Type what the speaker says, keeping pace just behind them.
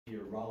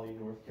Raleigh,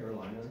 North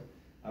Carolina.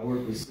 I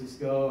work with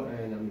Cisco,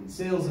 and I'm in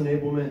sales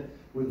enablement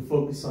with a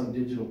focus on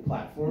digital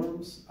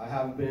platforms. I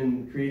have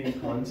been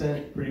creating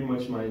content pretty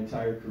much my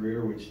entire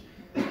career, which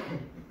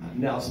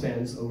now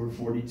spans over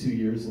 42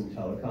 years in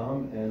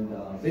telecom.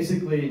 And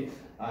basically,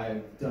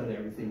 I've done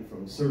everything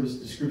from service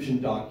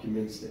description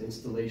documents to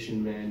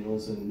installation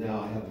manuals, and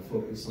now I have a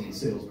focus on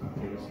sales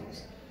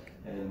proposals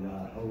and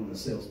own the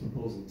sales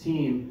proposal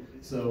team.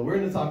 So we're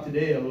going to talk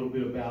today a little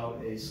bit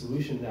about a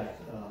solution that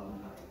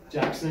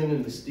Jackson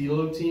and the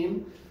Stilo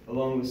team,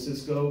 along with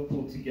Cisco,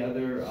 pulled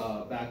together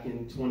back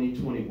in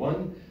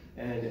 2021.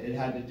 And it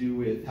had to do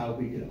with how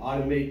we could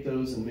automate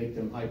those and make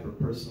them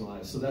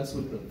hyper-personalized. So that's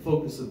what the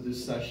focus of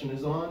this session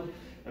is on.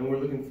 And we're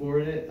looking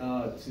forward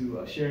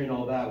to sharing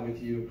all that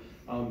with you.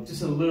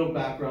 Just a little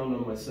background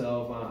on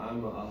myself.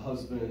 I'm a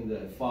husband,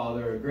 a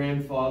father, a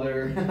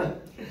grandfather.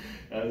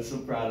 I'm so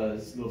proud of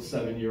this little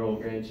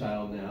 7-year-old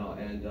grandchild now.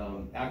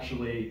 And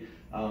actually,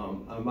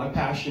 my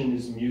passion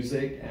is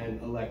music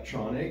and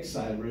electronics.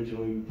 I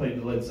originally played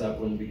the Led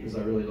Zeppelin because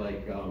I really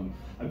like,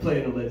 I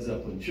play in a Led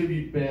Zeppelin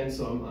tribute band,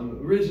 so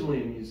I'm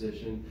originally a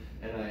musician,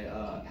 and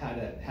I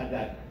had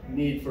that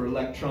need for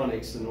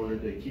electronics in order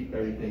to keep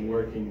everything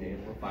working, the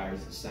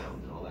amplifiers, the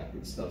sound, and all that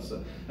good stuff.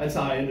 So that's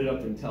how I ended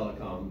up in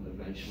telecom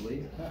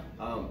eventually.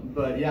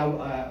 But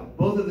yeah,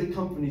 both of the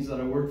companies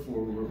that I worked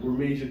for were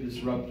major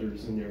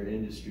disruptors in their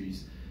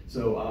industries.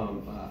 So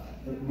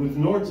with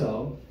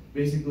Nortel,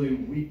 basically,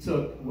 we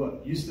took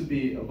what used to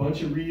be a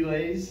bunch of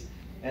relays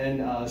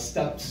and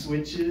step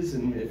switches,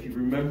 and if you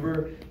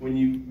remember when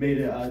you made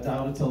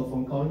dial a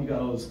telephone call and you got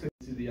all those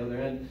clicks to the other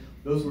end,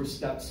 those were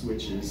step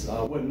switches.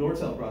 What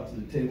Nortel brought to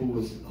the table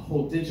was a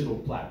whole digital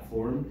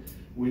platform,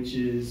 which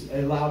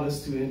allowed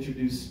us to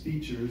introduce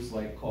features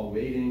like call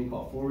waiting,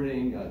 call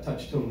forwarding,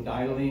 touch tone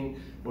dialing,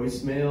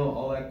 voicemail,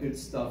 all that good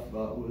stuff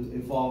was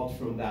evolved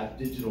from that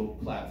digital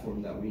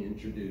platform that we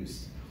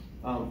introduced.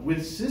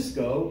 With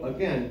Cisco,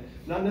 again,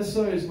 not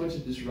necessarily as much a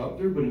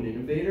disruptor, but an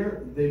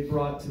innovator, they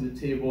brought to the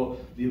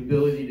table the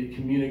ability to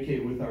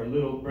communicate with our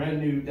little brand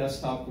new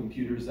desktop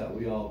computers that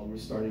we all were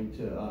starting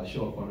to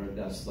show up on our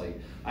desks. Like,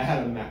 I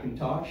had a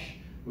Macintosh,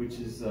 which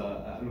is,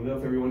 I don't know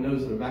if everyone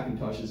knows that a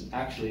Macintosh is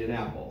actually an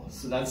apple.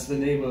 So that's the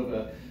name of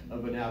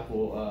an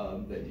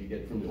apple that you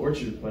get from the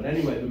orchard. But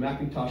anyway, the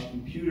Macintosh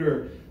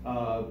computer,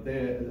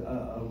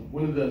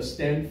 one of the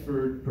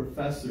Stanford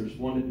professors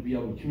wanted to be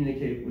able to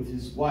communicate with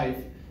his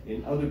wife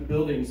in other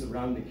buildings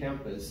around the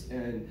campus,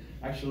 and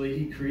actually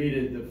he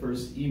created the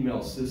first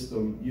email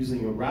system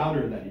using a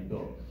router that he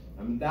built.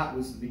 That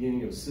was the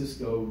beginning of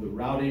Cisco. The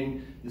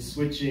routing, the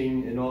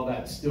switching, and all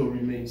that still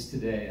remains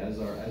today as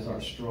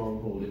our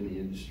stronghold in the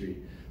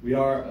industry. We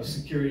are a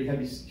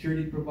heavy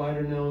security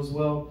provider now as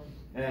well.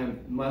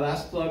 And my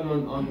last plug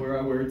on where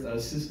I worked,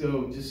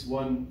 Cisco just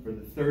won for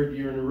the 3rd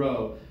year in a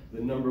row the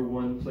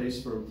 #1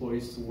 place for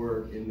employees to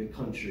work in the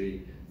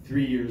country,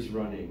 3 years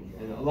running.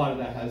 And a lot of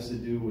that has to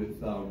do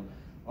with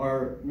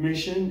our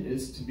mission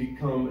is to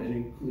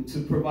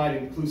provide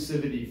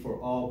inclusivity for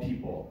all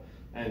people.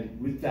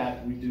 And with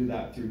that, we do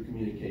that through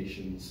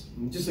communications.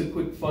 And just a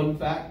quick fun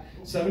fact,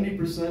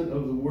 70%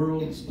 of the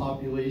world's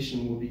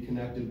population will be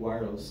connected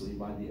wirelessly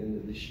by the end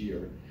of this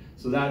year.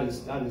 So that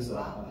is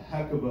a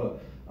heck of a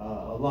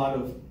lot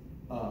of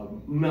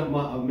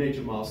a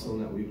major milestone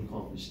that we've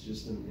accomplished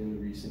just in the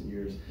recent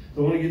years.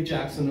 So I want to give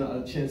Jackson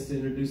a chance to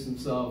introduce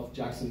himself.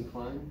 Jackson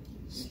Klein,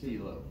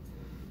 Stilo.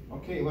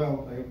 Okay,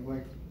 well,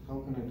 how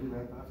can I do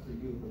that after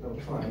you? But I'll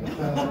try.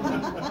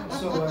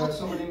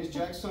 So my name is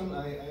Jackson.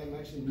 I am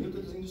actually new to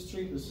this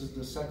industry. This is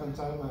the 2nd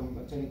time I'm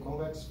attending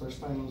ConVEx. First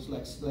time was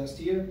last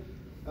year.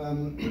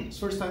 It's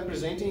first time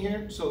presenting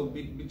here, so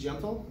be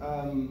gentle.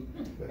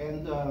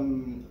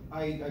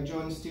 I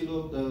joined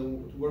Stilo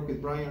to work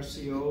with Brian, our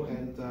CEO,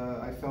 and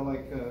I felt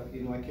like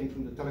I came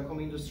from the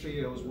telecom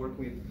industry. I was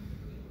working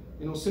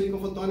with silicon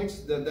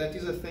photonics. That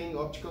is a thing,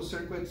 optical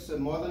circuits,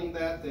 modeling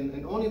that,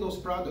 and owning those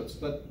products.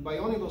 But by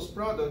owning those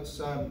products,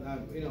 I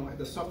had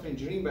the software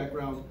engineering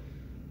background.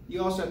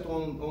 You also have to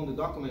own the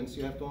documents.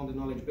 You have to own the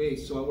knowledge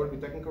base. So I work with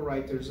technical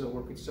writers. I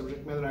work with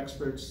subject matter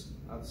experts.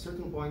 At a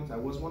certain point, I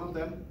was one of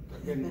them.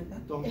 Again,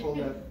 don't hold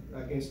that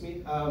against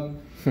me. I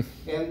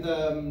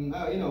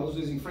was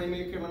using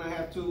FrameMaker when I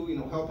had to,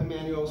 help a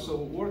manual. So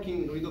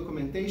working with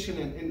documentation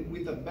and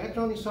with a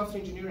background in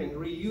software engineering,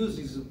 reuse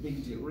is a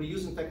big deal.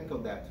 Reusing technical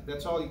debt.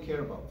 That's all you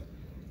care about.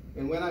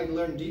 And when I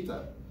learned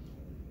data,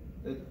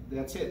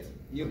 that's it.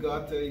 You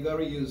got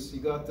reuse. You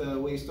got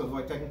ways to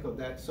avoid technical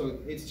debt. So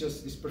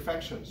it's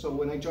perfection. So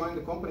when I joined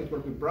the company to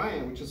work with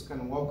Brian, which is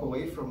kind of walk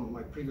away from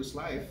my previous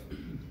life,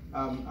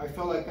 I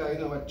felt like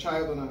a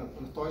child on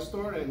a toy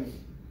store. And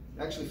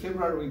actually,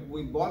 February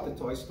we bought the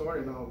toy store.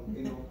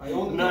 I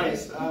own the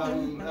nice.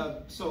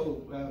 Toys.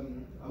 So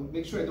I'll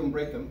make sure I don't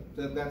break them.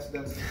 That's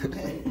the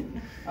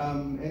thing.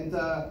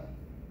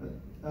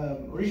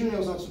 Originally, I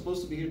was not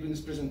supposed to be here doing this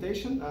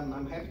presentation.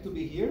 I'm happy to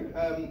be here.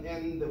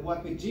 And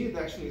what we did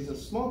actually is a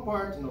small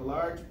part in a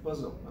large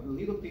puzzle, a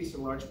little piece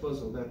of a large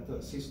puzzle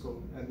that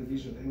Cisco had the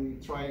vision. And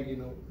we tried,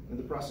 in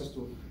the process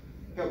to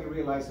help you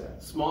realize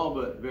that. Small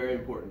but very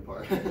important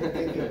part.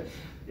 Thank you.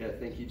 Yeah,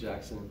 thank you,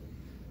 Jackson.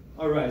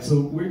 All right, so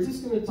we're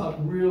just going to talk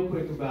real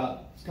quick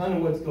about kind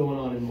of what's going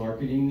on in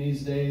marketing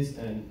these days,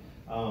 and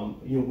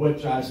what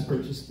drives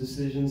purchase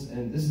decisions.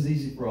 And this is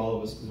easy for all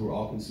of us because we're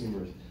all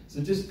consumers. So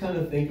just kind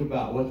of think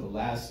about what the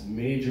last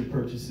major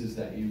purchases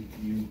that you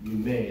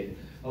made.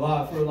 For a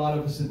lot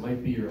of us, it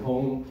might be your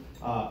home.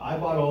 I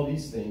bought all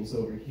these things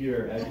over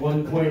here at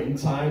one point in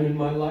time in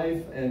my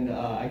life, and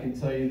I can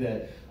tell you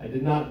that I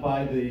did not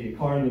buy the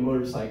car and the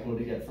motorcycle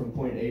to get from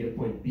point A to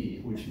point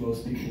B, which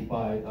most people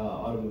buy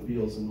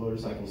automobiles and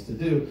motorcycles to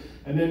do.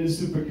 And then the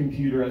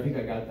supercomputer, I think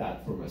I got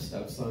that for my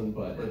stepson,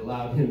 but it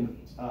allowed him,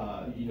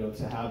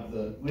 to have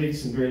the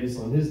latest and greatest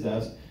on his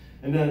desk.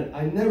 And then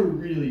I never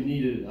really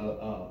needed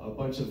a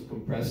bunch of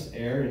compressed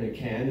air in a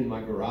can in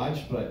my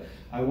garage, but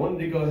I wanted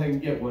to go ahead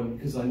and get one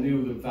because I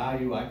knew the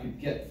value I could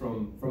get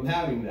from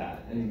having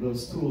that and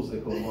those tools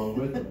that go along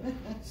with them.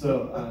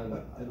 So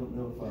I don't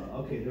know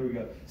if, okay, there we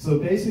go. So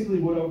basically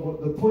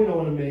the point I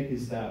want to make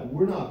is that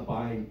we're not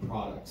buying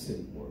products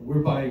anymore.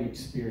 We're buying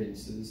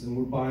experiences, and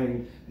we're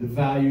buying the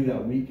value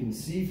that we can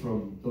see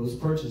from those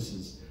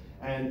purchases.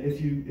 And if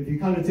you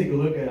kind of take a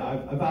look at it,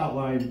 I've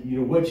outlined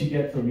what you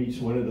get from each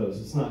one of those.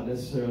 It's not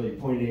necessarily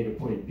point A to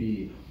point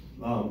B.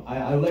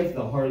 I like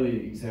the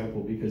Harley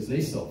example because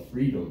they sell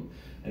freedom,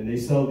 and they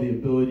sell the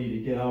ability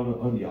to get out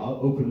on the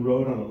open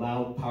road on a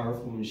loud,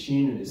 powerful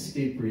machine and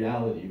escape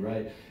reality,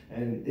 right?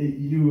 And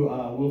you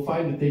will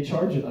find that they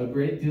charge a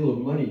great deal of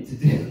money to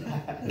do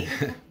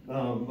that.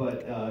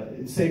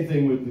 But same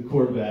thing with the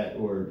Corvette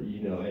or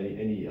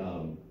any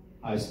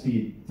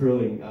high-speed,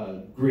 thrilling,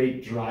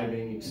 great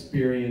driving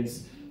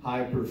experience,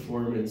 high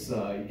performance,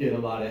 you get a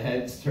lot of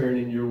heads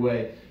turning your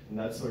way, and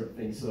that sort of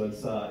thing. So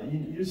it's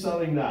you're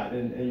selling that,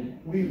 and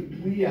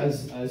we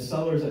as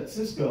sellers at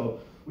Cisco,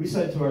 we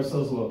said to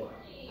ourselves, well,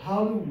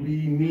 how do we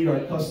meet our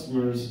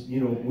customers,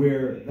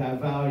 where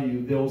that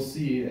value they'll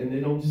see, and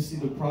they don't just see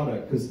the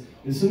product? Because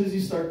as soon as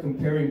you start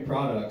comparing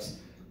products,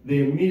 they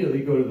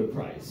immediately go to the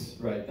price,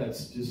 right?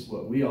 That's just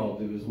what we all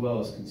do as well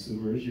as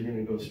consumers. You're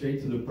going to go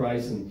straight to the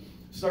price and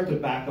start to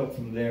back up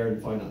from there and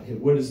find out, hey,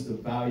 what is the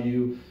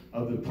value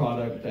of the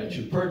product that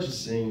you're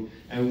purchasing,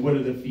 and what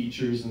are the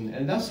features?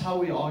 And that's how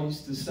we all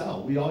used to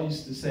sell. We all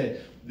used to say,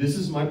 this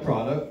is my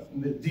product,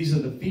 these are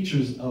the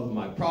features of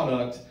my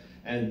product,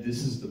 and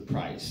this is the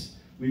price.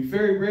 We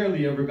very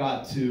rarely ever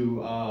got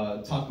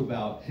to talk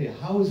about, hey,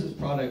 how is this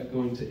product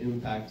going to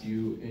impact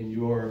you in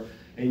your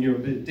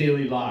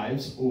daily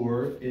lives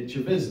or at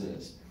your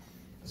business?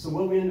 So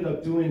what we ended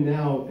up doing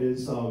now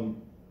is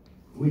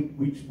we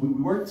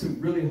worked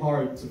really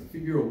hard to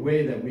figure a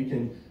way that we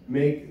can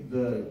make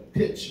the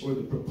pitch or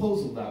the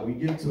proposal that we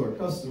give to our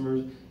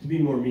customers to be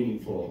more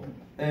meaningful,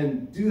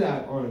 and do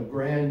that on a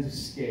grand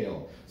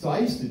scale. So I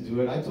used to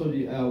do it. I told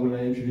you when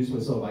I introduced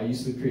myself, I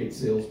used to create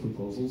sales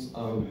proposals.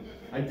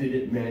 I did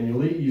it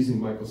manually using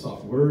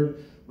Microsoft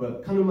Word,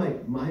 but kind of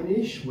my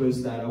niche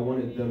was that I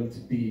wanted them to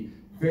be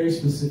very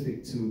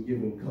specific to a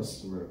given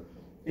customer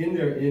in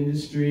their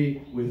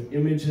industry, with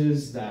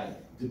images that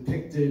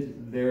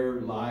depicted their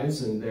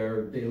lives and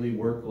their daily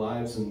work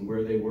lives and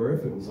where they were,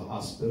 if it was a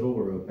hospital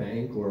or a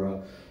bank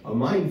or a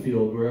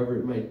minefield, wherever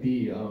it might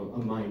be, a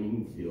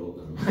mining field.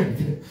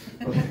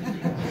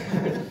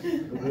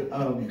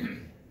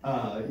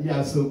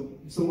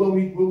 So what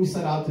we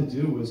set out to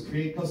do was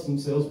create custom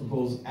sales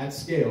proposals at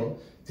scale,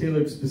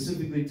 tailored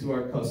specifically to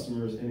our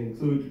customers, and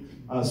include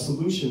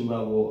solution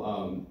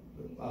level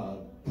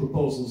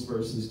proposals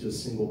versus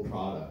just single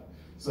product.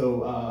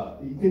 So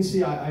you can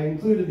see I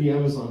included the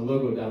Amazon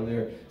logo down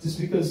there just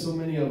because so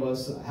many of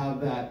us have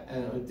that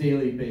on a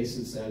daily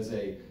basis as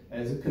a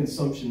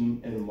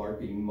consumption and a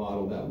marketing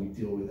model that we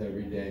deal with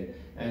every day.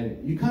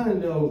 And you kind of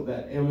know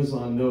that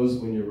Amazon knows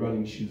when your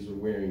running shoes are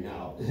wearing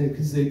out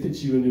because they pitch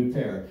you a new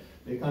pair.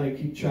 They kind of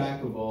keep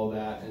track of all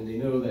that, and they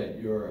know that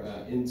you're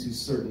into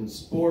certain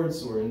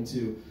sports or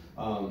into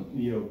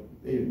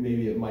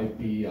maybe it might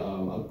be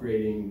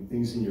upgrading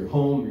things in your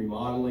home,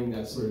 remodeling,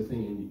 that sort of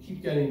thing, and you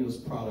keep getting those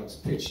products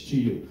pitched to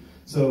you.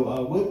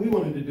 So what we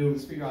wanted to do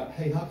was figure out,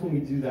 hey, how can we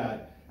do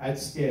that at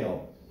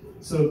scale?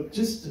 So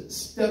just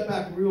step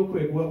back real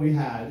quick, what we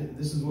had.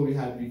 This is what we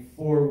had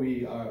before.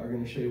 We are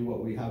going to show you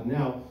what we have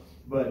now.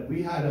 But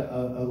we had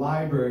a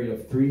library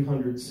of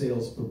 300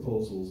 sales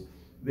proposals.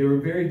 They were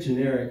very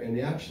generic, and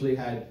they actually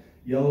had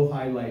yellow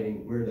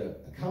highlighting where the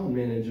account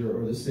manager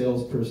or the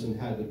salesperson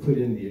had to put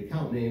in the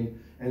account name,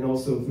 and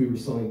also if we were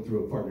selling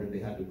through a partner, they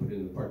had to put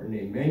in the partner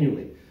name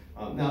manually.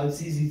 Now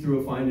it's easy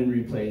through a find and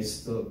replace,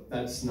 so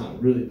that's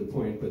not really the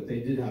point, but they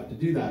did have to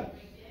do that.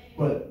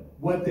 But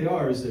what they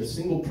are is they're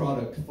single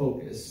product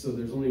focused, so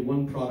there's only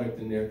one product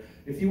in there.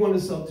 If you want to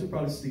sell two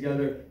products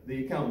together,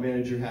 the account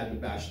manager had to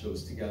bash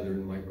those together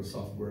in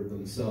Microsoft Word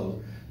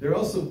themselves. They're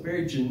also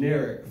very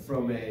generic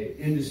from an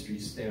industry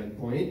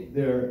standpoint.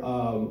 They're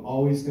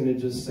always going to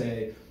just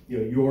say,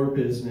 your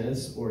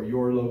business or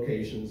your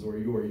locations or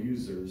your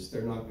users.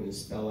 They're not going to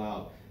spell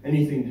out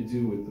anything to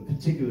do with the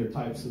particular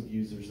types of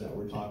users that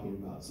we're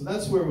talking about. So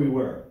that's where we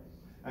were.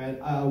 And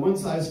one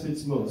size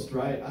fits most,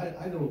 right?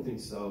 I don't think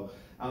so.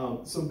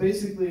 So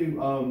basically,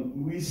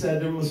 we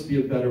said there must be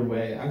a better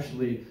way.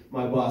 Actually,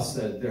 my boss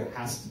said there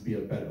has to be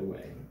a better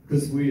way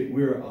because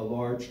we're a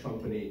large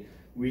company.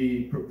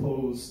 We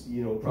propose,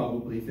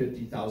 probably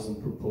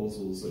 50,000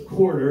 proposals a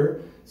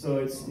quarter, so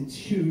it's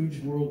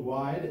huge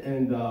worldwide,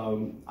 and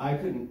I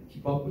couldn't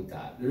keep up with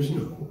that. There's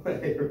no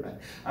way.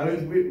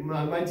 Right?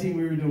 My team,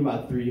 we were doing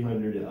about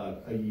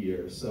 300 a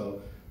year,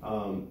 so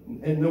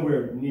and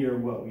nowhere near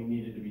what we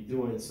needed to be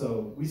doing.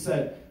 So we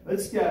said,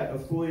 let's get a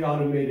fully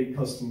automated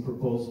custom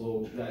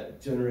proposal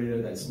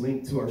generator that's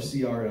linked to our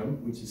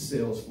CRM, which is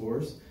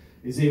Salesforce,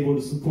 is able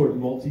to support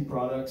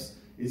multi-products,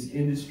 is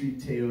industry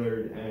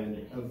tailored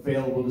and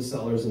available to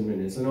sellers in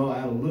minutes. And I'll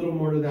add a little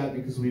more to that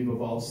because we've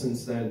evolved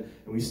since then,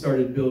 and we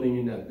started building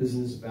in that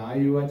business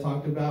value I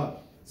talked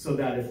about, so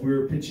that if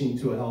we're pitching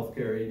to a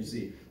healthcare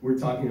agency, we're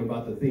talking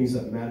about the things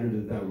that matter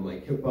to them,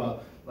 like HIPAA,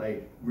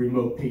 like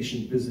remote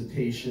patient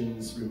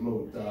visitations,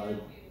 remote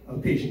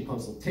patient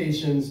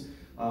consultations,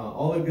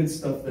 all the good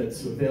stuff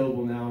that's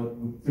available now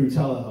through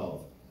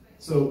telehealth.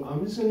 So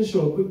I'm just going to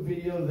show a quick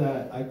video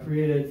that I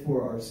created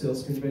for our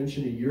sales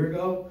convention a year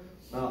ago.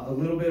 A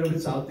little bit of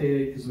it's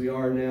outdated because we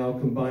are now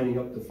combining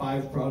up to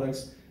 5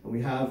 products, and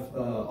we have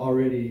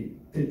already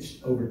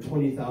pitched over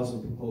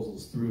 20,000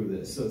 proposals through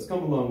this. So it's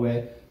come a long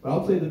way, but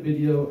I'll play the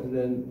video and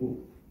then we'll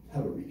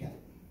have a recap.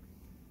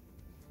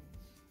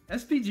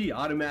 SPG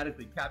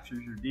automatically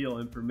captures your deal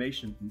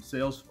information from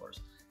Salesforce,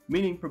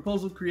 meaning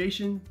proposal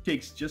creation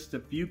takes just a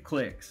few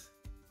clicks.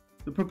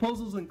 The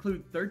proposals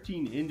include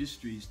 13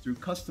 industries through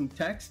custom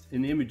text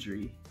and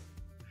imagery.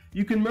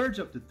 You can merge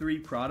up to 3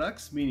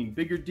 products, meaning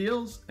bigger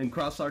deals and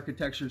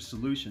cross-architecture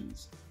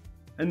solutions.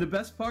 And the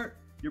best part,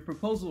 your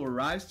proposal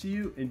arrives to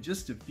you in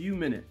just a few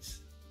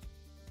minutes.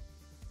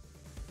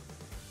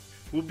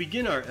 We'll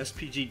begin our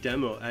SPG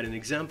demo at an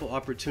example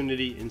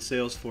opportunity in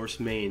Salesforce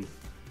Main.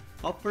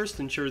 I'll first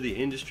ensure the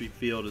industry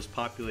field is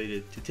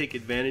populated to take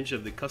advantage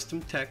of the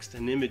custom text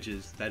and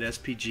images that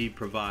SPG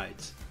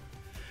provides.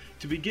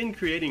 To begin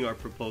creating our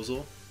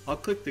proposal, I'll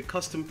click the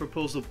Custom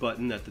Proposal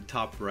button at the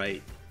top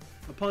right.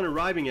 Upon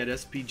arriving at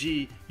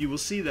SPG, you will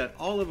see that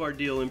all of our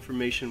deal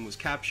information was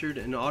captured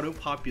and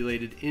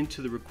auto-populated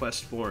into the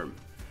request form.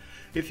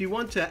 If you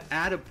want to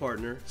add a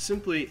partner,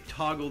 simply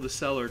toggle the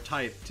seller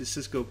type to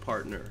Cisco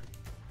Partner.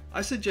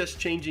 I suggest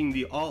changing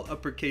the all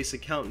uppercase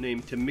account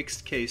name to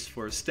mixed case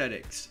for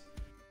aesthetics.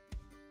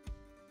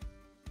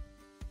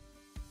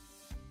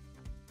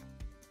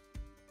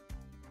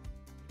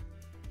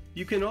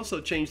 You can also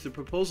change the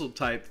proposal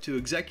type to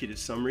Executive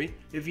Summary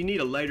if you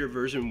need a lighter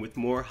version with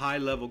more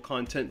high-level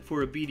content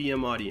for a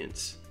BDM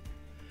audience.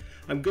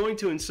 I'm going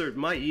to insert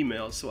my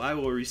email, so I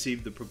will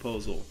receive the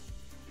proposal.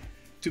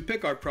 To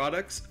pick our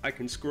products, I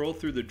can scroll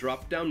through the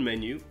drop-down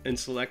menu and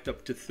select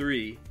up to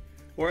 3,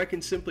 or I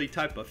can simply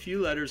type a few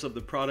letters of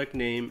the product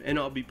name and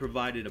I'll be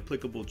provided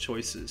applicable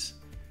choices.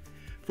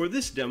 For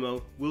this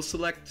demo, we'll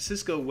select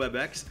Cisco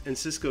WebEx and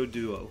Cisco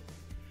Duo.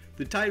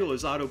 The title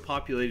is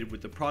auto-populated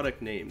with the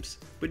product names,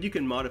 but you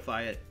can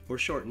modify it or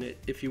shorten it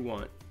if you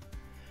want.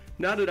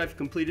 Now that I've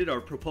completed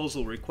our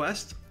proposal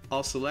request,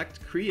 I'll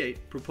select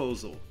Create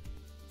Proposal.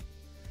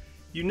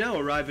 You now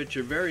arrive at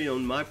your very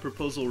own My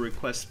Proposal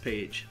Request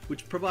page,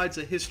 which provides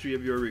a history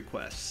of your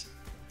requests.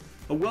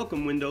 A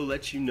welcome window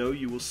lets you know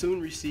you will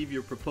soon receive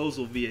your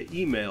proposal via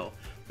email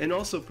and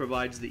also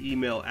provides the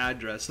email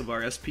address of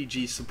our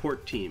SPG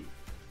support team.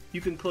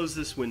 You can close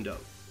this window.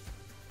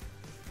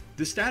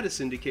 The status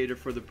indicator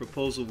for the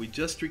proposal we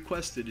just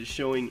requested is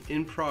showing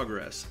in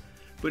progress,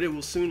 but it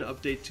will soon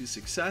update to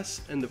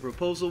success and the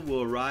proposal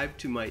will arrive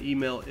to my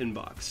email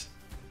inbox.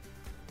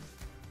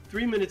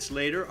 3 minutes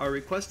later, our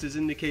request is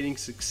indicating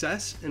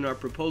success and our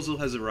proposal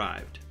has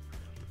arrived.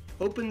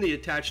 Open the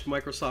attached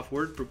Microsoft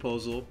Word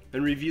proposal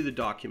and review the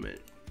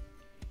document.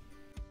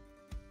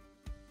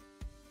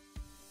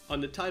 On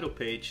the title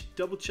page,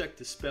 double-check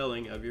the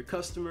spelling of your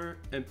customer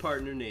and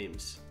partner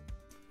names.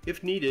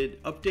 If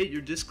needed, update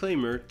your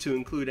disclaimer to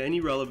include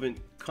any relevant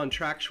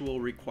contractual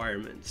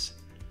requirements.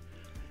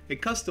 A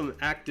custom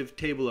active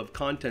table of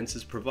contents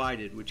is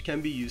provided, which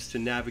can be used to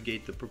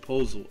navigate the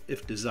proposal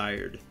if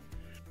desired.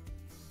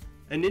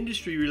 An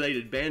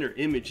industry-related banner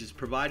image is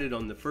provided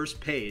on the first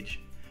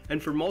page,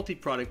 and for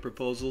multi-product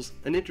proposals,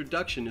 an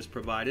introduction is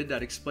provided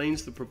that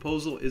explains the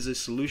proposal is a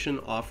solution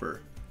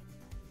offer.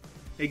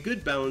 A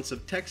good balance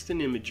of text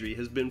and imagery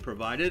has been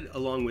provided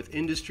along with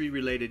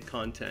industry-related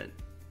content.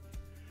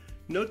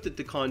 Note that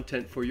the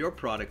content for your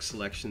product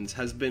selections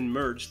has been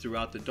merged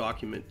throughout the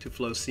document to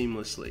flow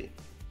seamlessly.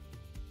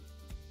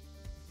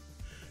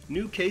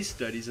 New case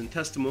studies and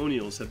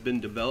testimonials have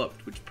been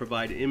developed which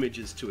provide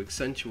images to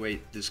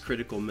accentuate this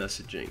critical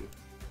messaging.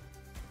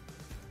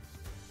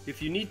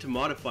 If you need to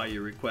modify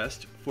your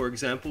request, for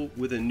example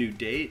with a new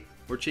date,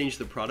 or change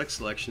the product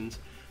selections,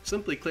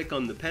 simply click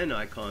on the pen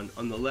icon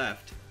on the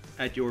left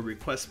at your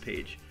request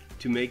page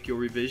to make your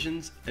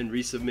revisions and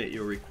resubmit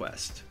your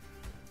request.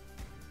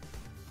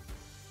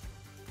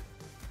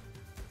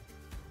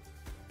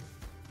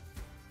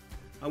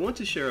 I want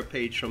to share a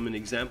page from an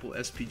example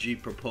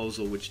SPG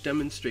proposal which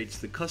demonstrates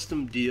the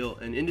custom deal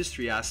and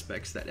industry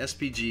aspects that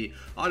SPG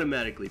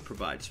automatically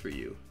provides for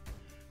you.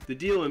 The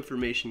deal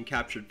information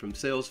captured from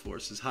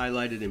Salesforce is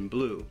highlighted in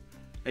blue,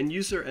 and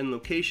user and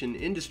location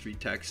industry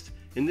text,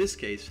 in this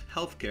case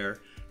healthcare,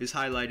 is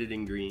highlighted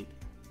in green.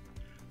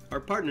 Our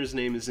partner's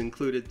name is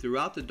included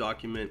throughout the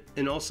document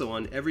and also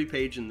on every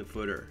page in the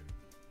footer.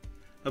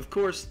 Of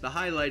course, the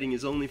highlighting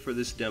is only for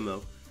this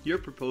demo. Your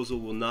proposal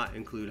will not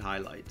include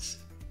highlights.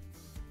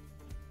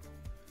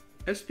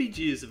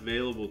 SPG is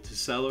available to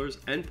sellers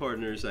and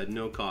partners at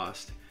no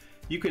cost.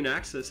 You can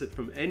access it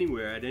from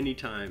anywhere at any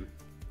time.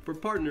 For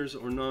partners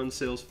or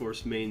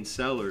non-Salesforce main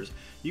sellers,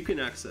 you can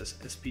access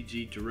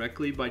SPG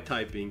directly by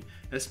typing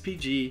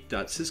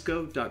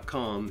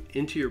spg.cisco.com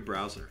into your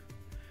browser.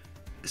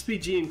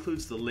 SPG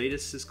includes the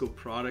latest Cisco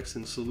products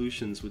and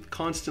solutions with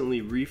constantly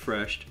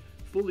refreshed,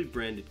 fully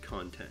branded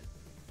content.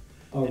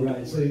 All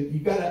right, so you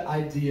got an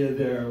idea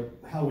there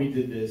how we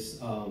did this.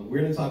 We're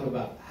going to talk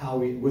about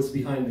what's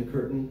behind the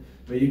curtain,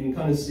 but you can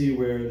kind of see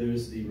where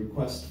there's the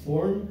request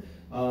form.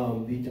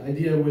 The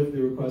idea with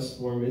the request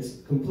form,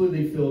 it's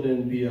completely filled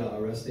in via a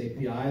REST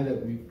API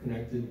that we've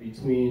connected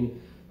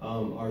between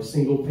our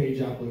single page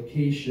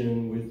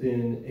application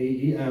within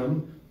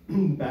AEM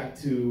back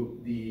to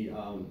the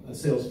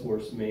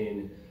Salesforce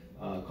main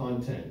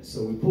content.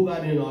 So we pull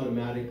that in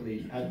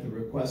automatically at the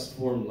request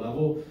form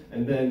level,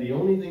 and then the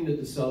only thing that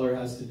the seller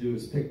has to do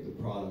is pick the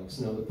products.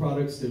 Now the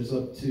products, there's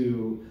up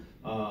to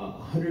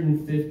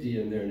 150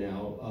 in there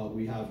now.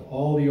 We have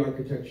all the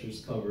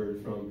architectures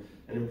covered, from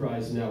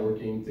enterprise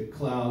networking to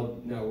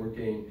cloud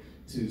networking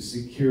to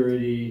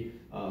security,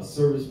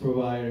 service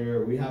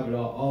provider. We have it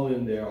all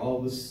in there,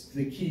 all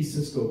the key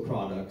Cisco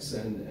products,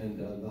 and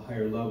the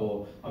higher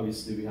level,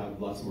 obviously we have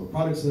lots more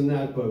products than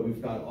that, but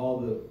we've got all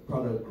the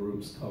product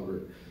groups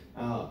covered.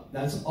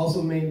 That's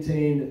also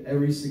maintained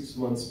every 6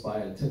 months by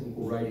a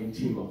technical writing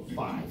team of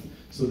 5.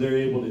 So they're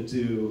able to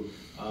do,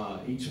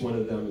 each one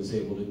of them is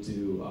able to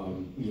do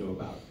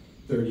about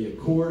 30 a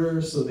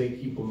quarter, so they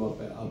keep them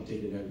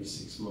updated every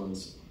 6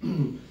 months.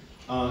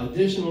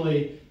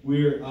 Additionally,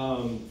 we're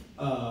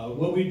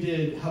what we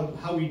did,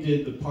 how we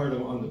did the part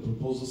on the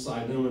proposal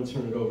side, then I'm going to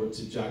turn it over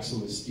to Jackson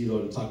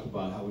Mastilo to talk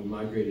about how we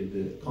migrated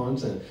the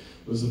content.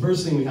 Was the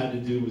first thing we had to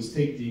do was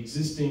take the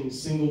existing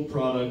single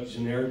product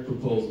generic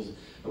proposals,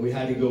 and we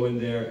had to go in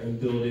there and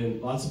build in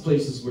lots of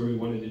places where we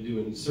wanted to do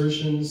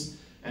insertions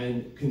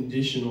and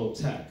conditional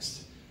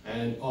text,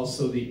 and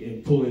also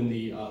pull in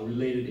the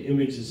related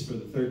images for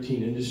the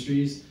 13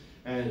 industries.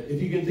 And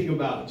if you can think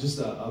about just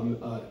a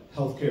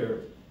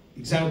healthcare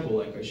example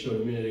like I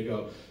showed a minute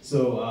ago.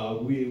 So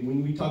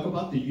when we talk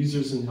about the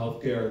users in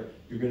healthcare,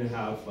 you're going to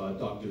have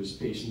doctors,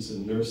 patients,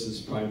 and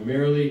nurses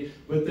primarily,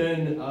 but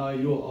then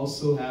you'll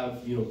also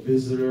have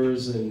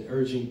visitors and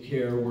urgent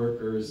care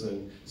workers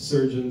and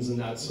surgeons and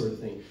that sort of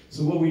thing.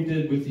 So what we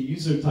did with the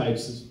user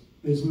types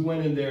is we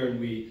went in there and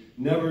we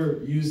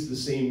never used the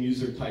same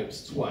user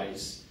types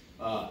twice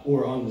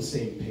or on the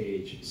same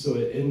page. So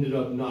it ended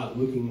up not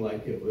looking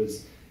like it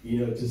was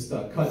just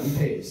cut and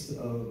paste.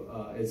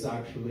 It's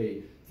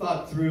actually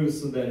thought through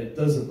so that it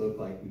doesn't look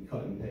like we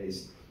cut and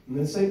paste. And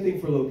the same thing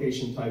for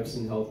location types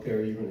in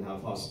healthcare. You're going to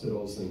have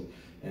hospitals and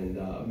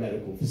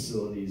medical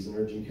facilities and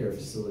urgent care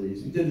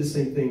facilities. We did the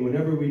same thing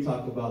whenever we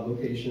talk about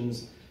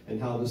locations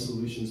and how the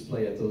solutions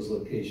play at those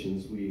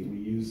locations. We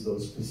use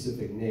those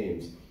specific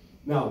names.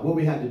 Now, what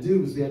we had to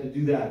do was we had to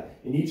do that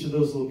in each of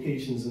those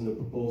locations in the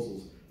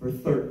proposals for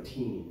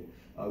 13.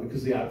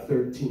 Because we have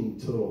 13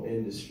 total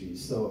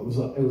industries. So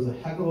it was a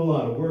heck of a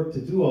lot of work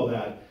to do all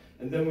that.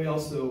 And then we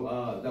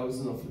also, that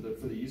was enough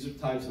for the user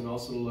types and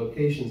also the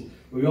locations.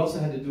 We also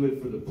had to do it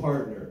for the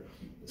partner.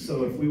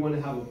 So if we want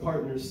to have a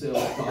partner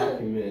sales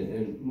document,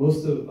 and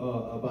most of,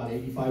 about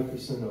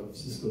 85% of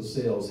Cisco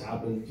sales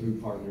happen through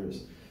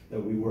partners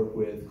that we work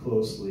with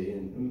closely.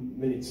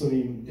 And some of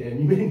you,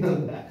 Dan, you may know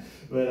that.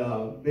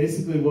 But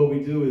basically what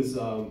we do is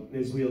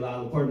we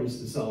allow the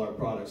partners to sell our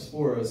products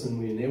for us, and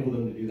we enable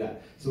them to do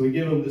that. So we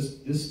give them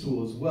this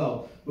tool as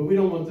well, but we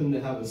don't want them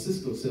to have a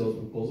Cisco sales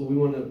proposal. We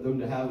want them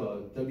to have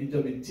a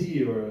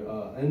WWT or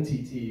a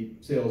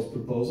NTT sales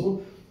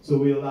proposal. So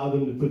we allow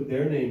them to put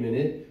their name in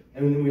it,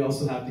 and then we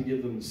also have to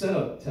give them the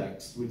setup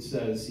text, which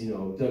says,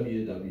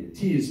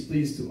 WWT is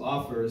pleased to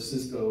offer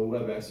Cisco,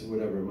 WebEx, or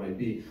whatever it might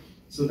be.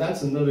 So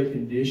that's another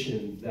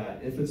condition,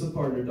 that if it's a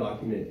partner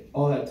document,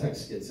 all that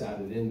text gets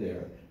added in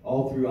there,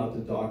 all throughout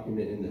the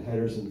document in the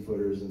headers and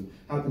footers, and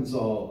happens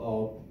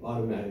all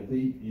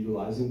automatically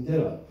utilizing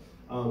DITA.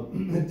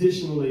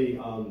 Additionally,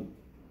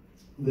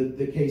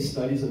 the case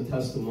studies and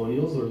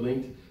testimonials are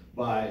linked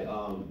by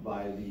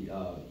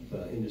the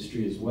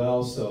industry as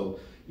well. So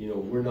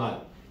we're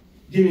not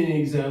giving an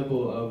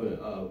example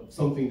of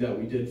something that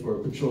we did for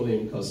a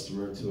petroleum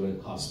customer to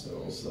a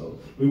hospital. So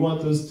we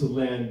want those to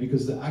land,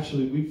 because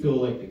actually we feel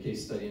like the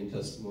case study and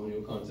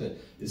testimonial content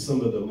is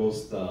some of the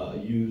most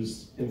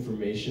used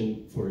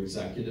information for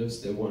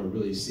executives. They want to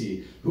really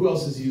see who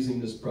else is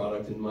using this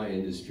product in my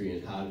industry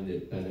and how did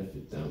it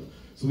benefit them.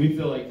 So we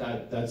feel like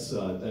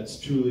that's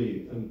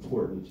truly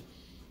important.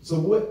 So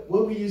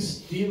what we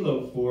use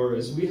Stilo for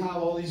is we have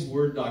all these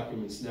Word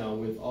documents now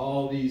with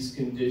all these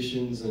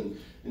conditions and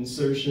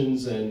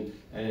insertions and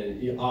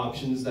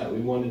options that we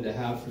wanted to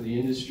have for the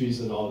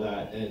industries and all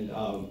that. And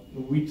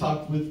we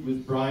talked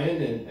with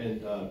Brian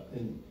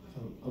and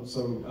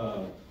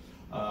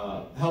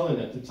Helen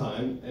at the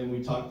time, and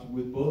we talked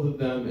with both of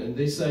them, and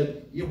they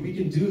said, yeah, we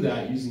can do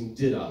that using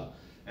DITA.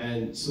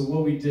 And so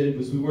what we did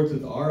was we worked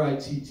with our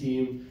IT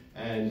team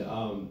and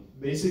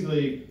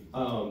basically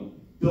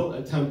built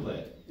a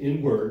template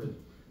in Word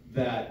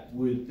that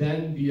would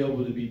then be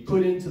able to be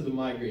put into the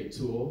migrate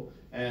tool,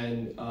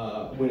 and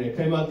when it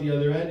came out the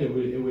other end, it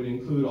would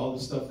include all the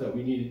stuff that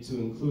we needed to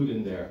include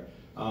in there.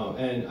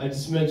 And I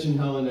just mentioned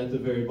Helen at the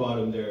very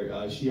bottom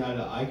there. She had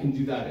a I can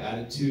do that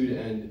attitude,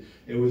 and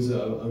it was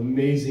an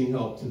amazing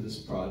help to this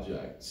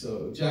project.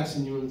 So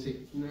Jackson, you want to take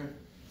it from there?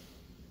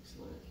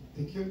 Excellent.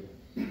 Thank you.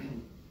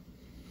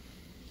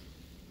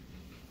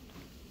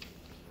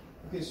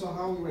 Okay, so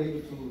how we were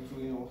able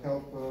to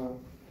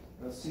help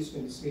Cisco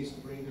in this case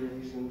to bring their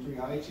vision to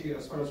reality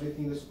as far as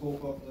within the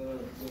scope of the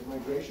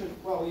migration?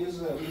 Well, we use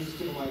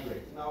Stilo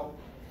Migrate. Now,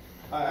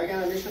 again,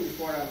 I mentioned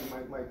before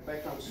my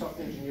background is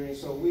software engineering,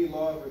 so we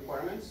love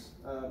requirements,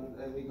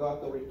 and we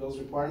got those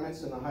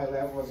requirements in a high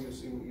level as you've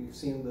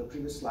seen in the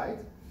previous slide.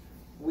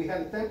 We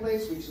had the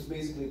templates, which is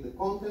basically the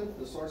content,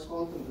 the source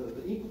content,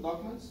 the input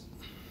documents.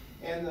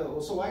 And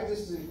so why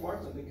this is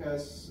important?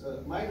 Because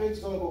migrate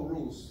is all about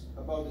rules,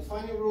 about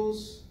defining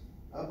rules,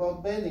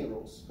 about bending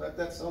rules, but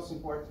that's also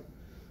important.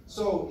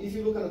 So if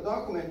you look at a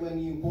document, when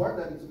you import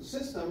that into the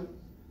system,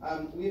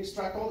 we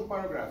extract all the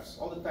paragraphs,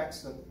 all the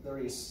text that there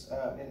is,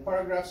 and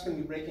paragraphs can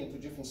be breaking into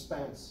different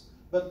spans.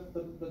 But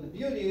the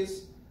beauty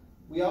is,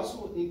 we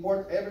also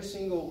import every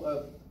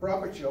single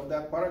property of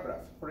that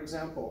paragraph. For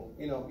example,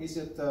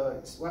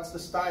 what's the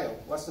style,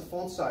 what's the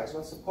font size,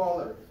 what's the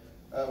color,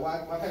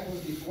 what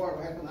happens before,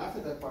 what happened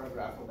after that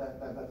paragraph or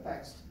that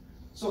text.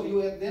 So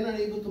you then are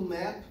able to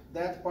map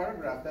that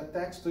paragraph, that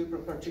text, to a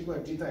particular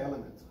data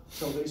element.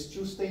 So there's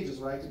two stages,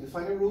 right? You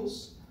define the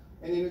rules,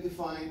 and then you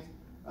define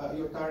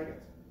your target.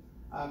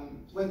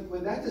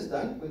 When that is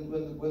done,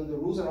 when the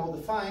rules are all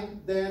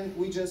defined, then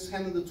we just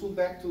hand the tool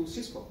back to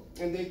Cisco,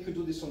 and they could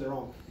do this on their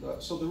own.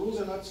 So the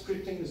rules are not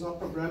scripting, it's not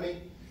programming,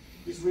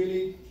 it's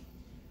really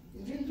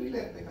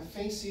like a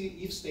fancy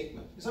if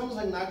statement. It's almost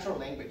like natural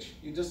language.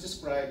 You just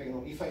describe,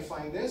 if I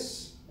find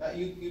this,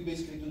 you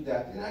basically do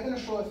that. And I'm going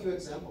to show a few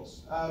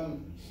examples.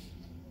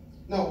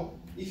 Now,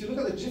 if you look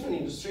at a different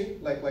industry,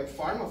 like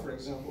pharma, for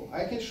example,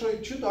 I can show you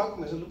two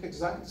documents that look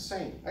exactly the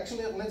same.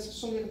 Actually, let's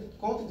assume that the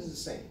content is the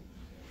same.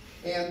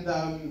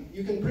 And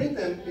you can print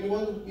them, and you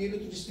want to be able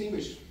to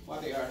distinguish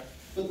what they are.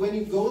 But when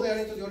you go there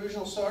into the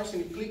original source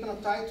and you click on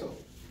a title,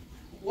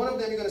 one of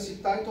them you're going to see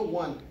title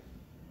 1.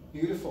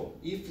 Beautiful.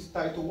 If it's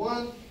title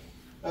 1,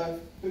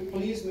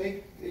 please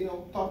make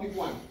topic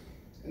 1.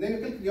 And then you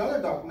click the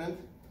other document,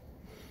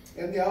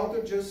 and the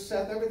author just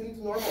set everything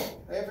to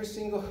normal.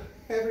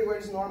 Everywhere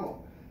is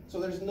normal. So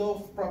there's no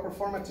proper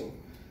formatting.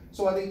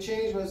 So what they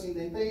changed was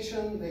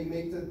indentation. They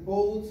make it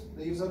bold.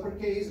 They use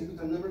uppercase. They put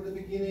a number at the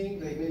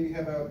beginning. They maybe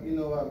have a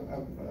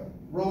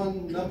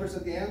Roman numbers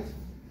at the end.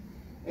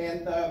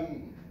 And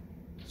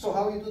so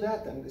how do you do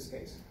that then in this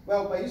case?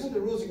 Well, by using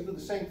the rules, you can do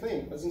the same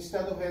thing. But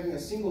instead of having a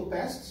single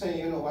test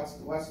saying, what's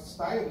the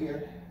style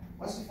here,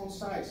 what's the font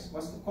size,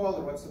 what's the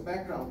color, what's the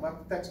background,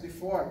 what the text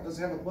before, does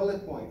it have a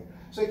bullet point?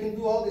 So you can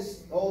do all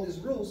these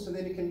rules, and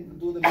then you can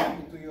do the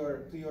mapping to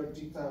your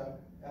data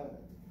element.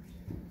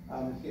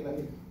 Okay, let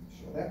me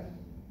show that.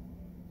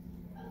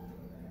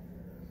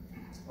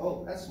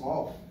 Oh, that's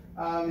small.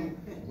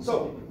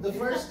 So the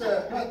first,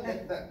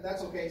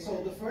 that's okay.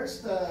 So the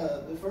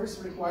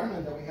first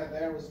requirement that we had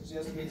there was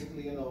just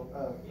basically,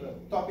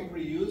 topic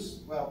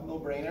reuse. Well,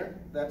 no-brainer.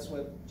 That's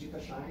what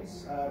Jita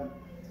shines.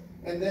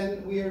 And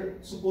then we are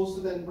supposed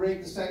to then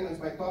break the segments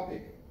by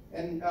topic.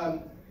 And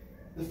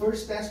the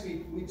first test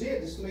we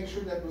did is to make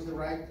sure that was the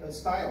right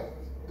style.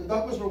 The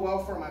documents were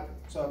well formatted,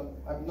 so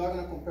I'm not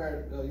going to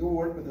compare your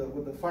work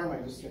with the pharma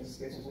industry in this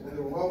case. So they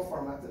were well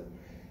formatted.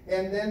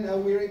 And then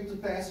we were able to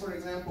test, for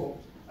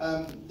example,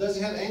 does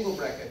it have angle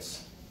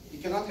brackets? You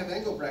cannot have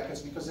angle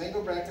brackets because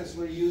angle brackets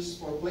were used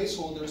for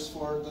placeholders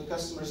for the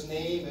customer's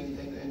name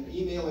and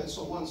email and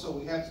so on. So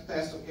we have to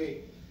test,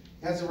 okay,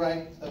 it has the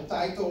right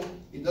title,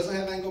 it doesn't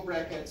have angle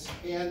brackets,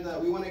 and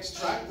we want to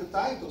extract the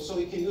title so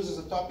you can use it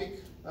as a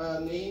topic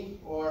name,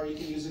 or you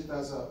can use it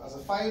as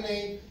a file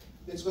name.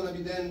 It's going to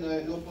be then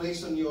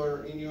placed in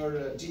your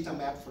data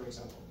map, for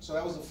example. So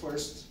that was the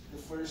first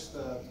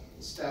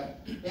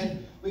step.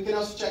 And we can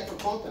also check for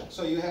content.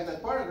 So you have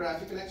that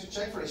paragraph, you can actually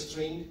check for a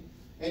string.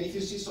 And if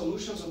you see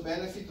solutions or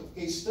benefit of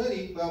case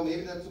study, well,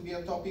 maybe that would be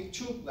a topic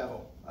 2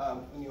 level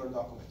in your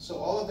document. So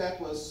all of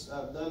that was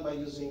done by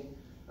using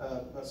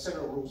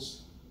several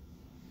rules.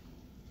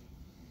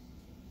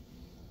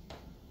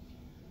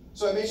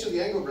 So I mentioned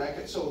the angle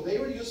bracket. So they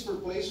were used for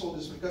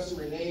placeholders for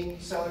customer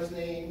name, seller's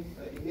name,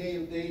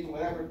 email, date,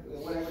 whatever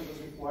was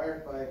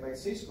required by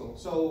Cisco.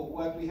 So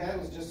what we had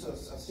was just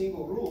a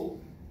single rule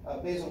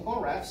based on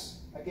conrefs.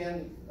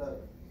 Again,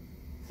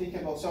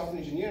 thinking about software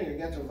engineering, you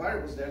get your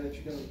variables there that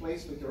you can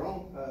replace with your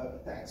own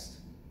text.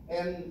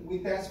 And we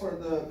test for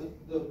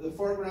the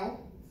foreground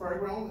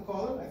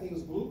color, I think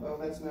it's blue,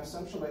 that's my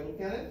assumption by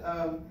looking at it.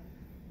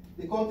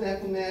 The content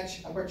had to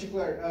match a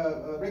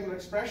particular regular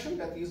expression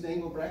that used the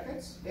angle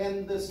brackets,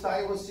 and the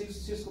style was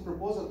Cisco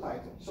proposal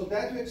title. So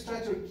that you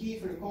extract your key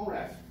for your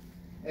conref,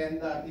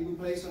 and it will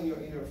place in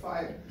your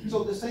file.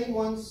 So the same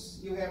ones,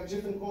 you have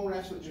different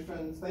conrefs for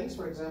different things.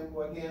 For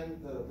example,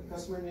 again, the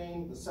customer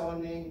name, the seller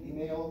name,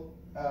 email,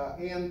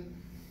 and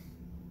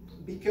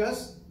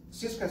because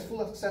Cisco has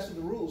full access to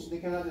the rules, they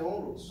can add their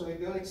own rules. So if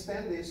they want to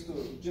extend this to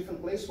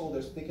different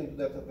placeholders, they can do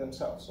that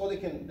themselves, or they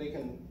can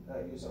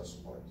use our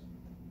support.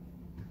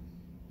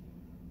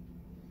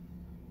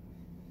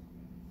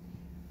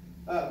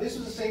 This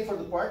is the same for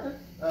the partner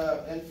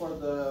and for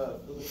the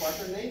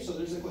partner name. So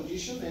there's a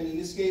condition, and in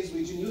this case,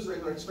 we didn't use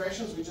regular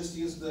expressions. We just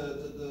use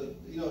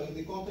if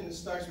the content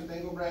starts with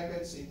angle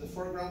brackets, if the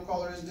foreground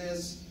color is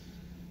this,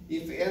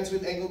 if it ends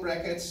with angle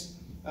brackets,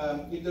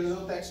 if there's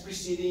no text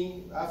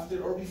preceding,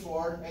 after, or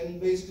before, and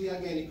basically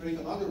again, you create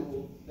another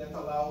rule that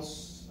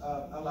allows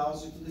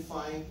you to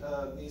define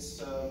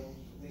this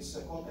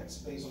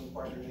context based on the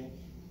partner name.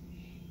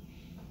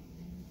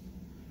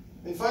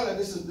 And finally,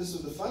 this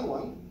is the fun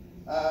one.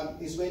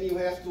 Is when you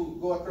have to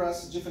go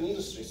across different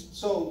industries.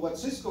 So what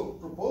Cisco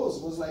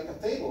proposed was like a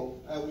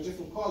table with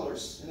different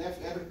colors, and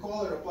every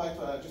color applied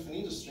to a different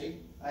industry.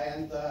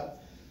 And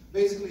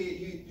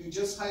basically, you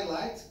just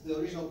highlight the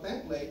original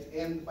template,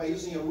 and by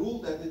using a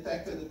rule that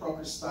detected the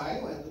proper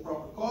style and the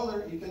proper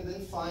color, you can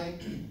then find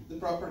the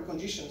proper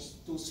conditions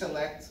to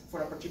select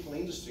for a particular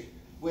industry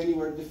when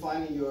you are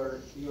defining your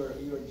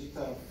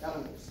data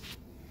elements.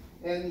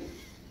 And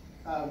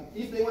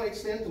if they want to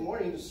extend to more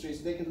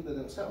industries, they can do that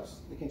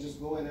themselves. They can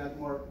just go and add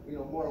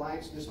more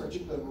lines to this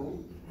particular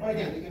rule. Or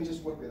again, they can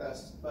just work with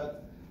us.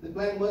 But the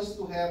plan was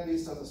to have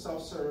this as a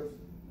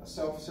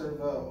self-serve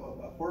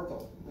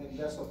portal, and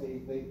that's what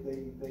they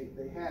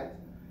had.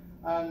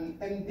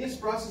 And this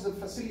process has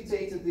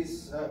facilitated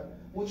this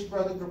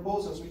multi-product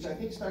proposals, which I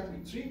think started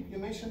with 3, you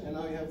mentioned, and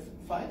now you have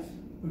 5?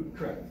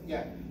 Correct.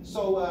 Yeah.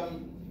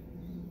 So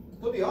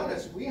to be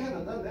honest, we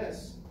haven't done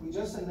this. We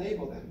just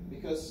enable them,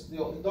 because the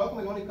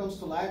document only comes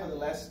to life at the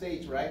last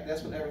stage, right?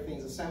 That's when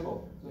everything's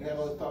assembled. We have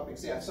all the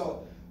topics. Yeah.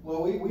 So,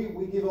 well,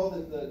 we give all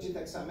the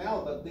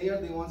JIT-XML, but they are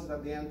the ones that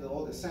at the end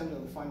all the assembly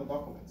of the final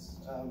documents.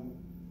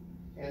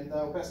 And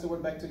I'll pass the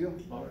word back to you.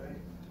 All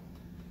right.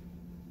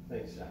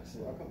 Thanks, Jackson.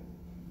 You're welcome.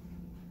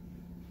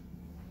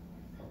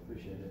 I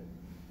appreciate it.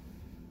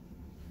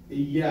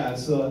 Yeah,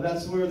 so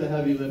that's where the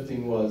heavy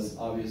lifting was,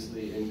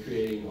 obviously, in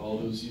creating all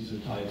those user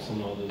types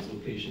and all those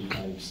location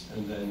types,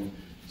 and then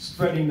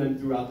spreading them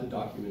throughout the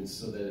documents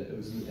so that it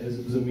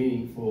was a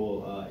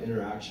meaningful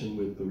interaction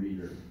with the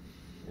reader,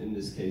 in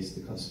this case,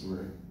 the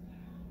customer.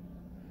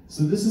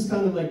 So this is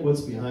kind of like what's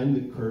behind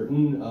the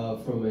curtain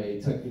from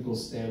a technical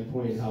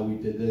standpoint, how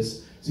we did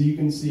this. So you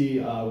can see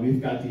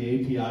we've got the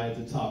API at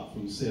the top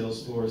from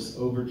Salesforce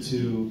over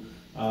to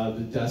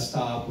the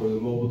desktop or the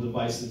mobile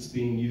device that's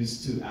being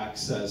used to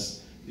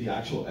access the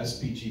actual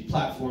SPG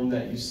platform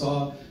that you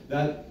saw.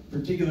 That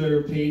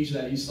particular page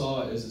that you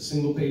saw is a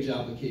single page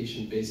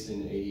application based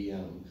in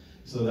AEM.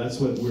 So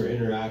that's what we're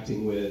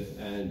interacting with,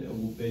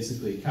 and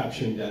basically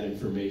capturing that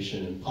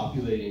information and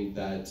populating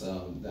that,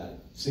 that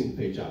single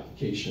page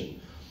application.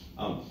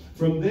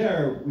 From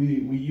there, we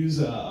use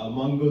a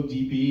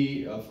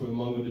MongoDB for the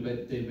Mongo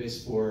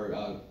database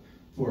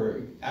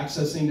for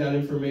accessing that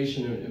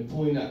information and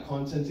pulling that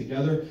content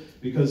together,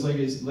 because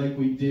like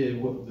we did,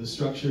 what the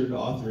structured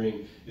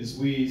authoring is,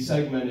 we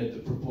segmented the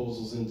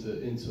proposals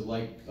into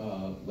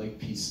like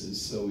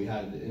pieces. So we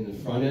had, in the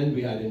front end,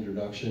 we had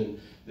introduction,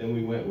 then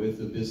we went with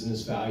the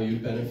business value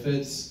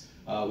benefits.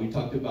 We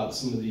talked about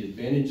some of the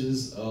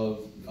advantages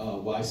of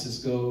why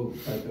Cisco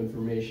type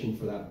information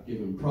for that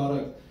given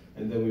product,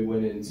 and then we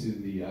went into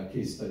the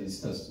case studies,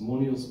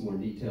 testimonials, more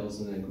details,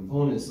 and then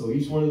components. So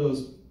each one of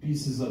those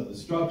pieces of the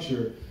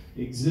structure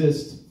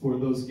exist for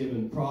those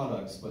given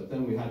products, but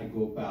then we had to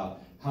go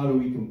about how do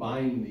we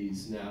combine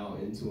these now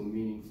into a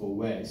meaningful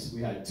way. So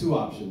we had 2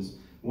 options.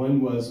 One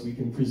was we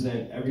can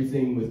present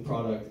everything with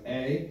product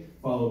A,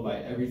 followed by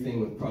everything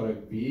with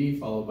product B,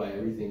 followed by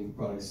everything with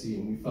product C,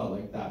 and we felt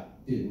like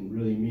that didn't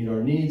really meet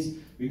our needs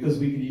because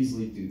we could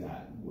easily do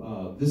that.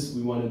 This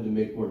we wanted to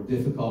make more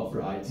difficult for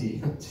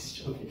IT. I'm just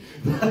joking.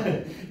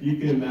 But you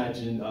can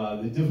imagine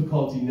the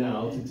difficulty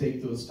now to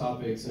take those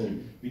topics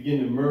and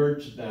begin to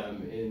merge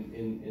them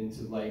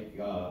into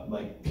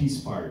like piece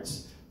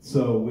parts.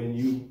 So when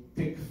you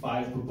pick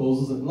 5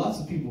 proposals, and lots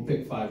of people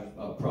pick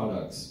 5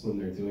 products when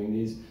they're doing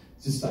these,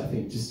 just I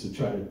think just to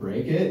try to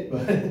break it.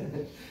 But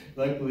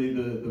luckily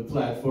the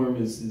platform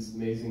is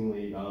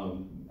amazingly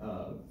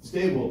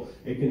stable.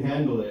 It can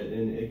handle it,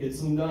 and it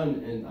gets them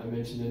done, and I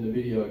mentioned in the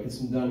video, it gets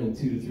them done in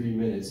 2 to 3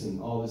 minutes, and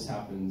all this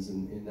happens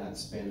in that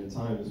span of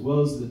time, as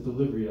well as the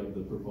delivery of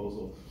the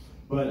proposal.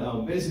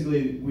 But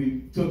basically,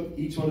 we took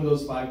each one of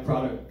those 5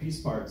 product piece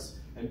parts,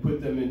 and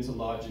put them into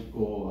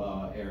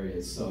logical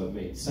areas so it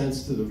makes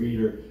sense to the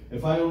reader.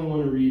 If I only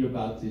want to read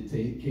about the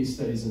case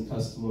studies and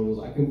testimonials,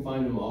 I can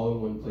find them all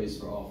in one place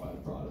for all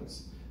 5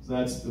 products. So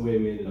that's the way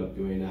we ended up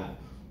doing that.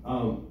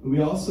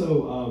 We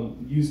also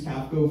use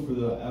Kafka for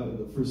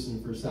the first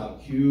in, first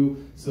out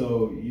queue.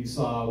 So you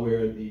saw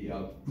where the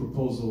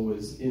proposal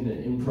was in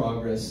an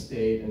in-progress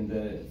state and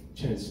then it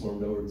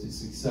transformed over to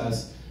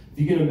success. If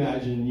you can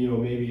imagine,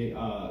 maybe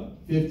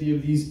 50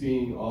 of these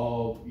being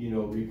all,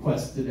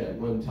 requested at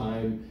one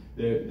time,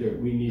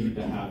 we needed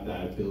to have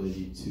that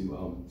ability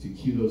to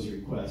queue those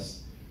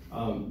requests.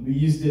 We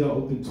used Data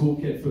Open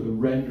Toolkit for the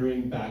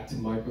rendering back to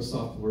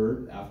Microsoft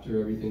Word after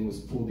everything was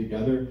pulled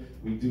together.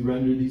 We do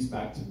render these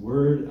back to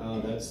Word.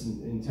 That's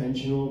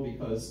intentional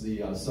because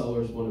the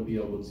sellers want to be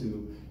able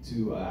to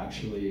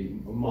actually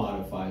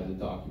modify the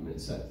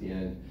documents at the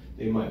end.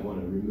 They might want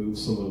to remove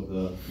some of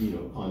the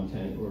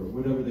content or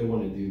whatever they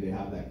want to do. They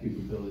have that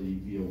capability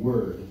via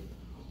Word.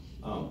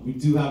 We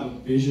do have a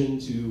vision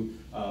to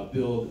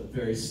build a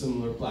very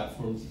similar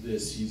platform to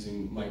this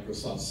using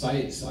Microsoft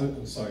sites,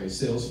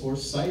 Salesforce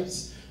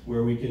sites,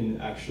 where we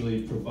can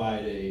actually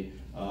provide a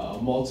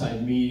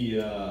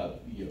multimedia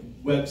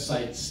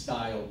website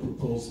style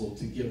proposal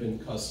to given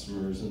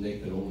customers, and they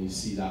could only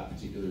see that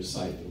particular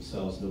site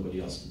themselves.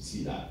 Nobody else could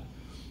see that.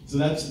 So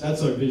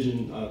that's our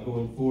vision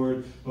going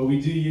forward. But we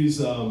do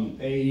use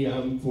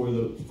AEM for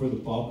the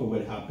bulk of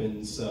what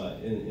happens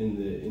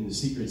in the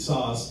secret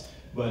sauce.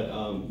 But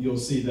you'll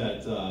see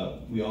that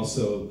we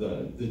also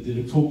did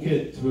a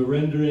toolkit to a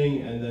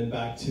rendering, and then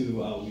back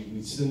to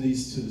we send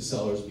these to the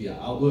sellers via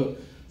Outlook.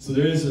 So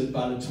there is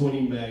about a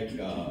 20 meg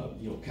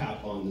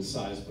cap on the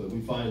size, but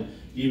we find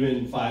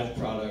even 5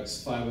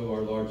 products, 5 of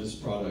our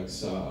largest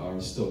products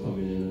are still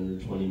coming in under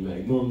 20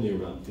 meg, normally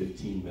around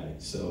 15 meg.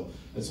 So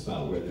that's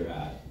about where they're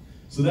at.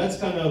 So that's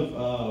kind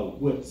of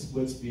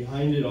what's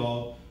behind it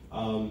all.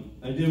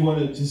 I did want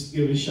to just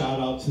give a shout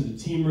out to the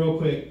team real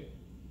quick.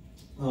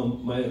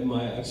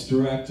 My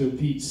ex-director,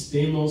 Pete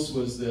Stamos,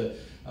 was the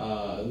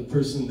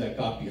person that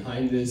got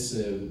behind this.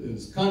 It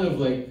was kind of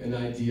like an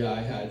idea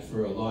I had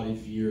for a lot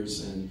of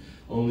years, and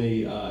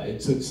only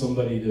it took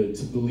somebody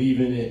to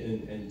believe in it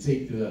and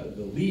take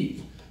the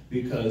leap,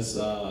 because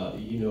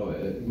we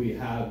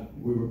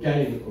were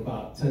getting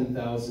about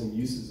 10,000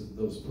 uses of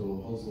those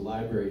proposal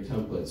library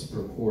templates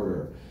per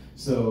quarter.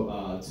 So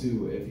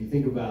if you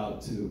think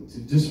about to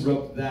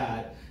disrupt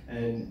that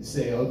and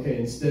say, okay,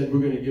 instead we're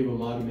going to give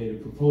them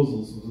automated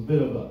proposals, was a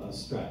bit of a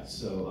stretch.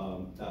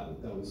 So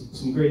that was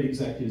some great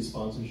executive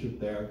sponsorship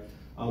there.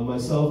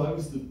 Myself, I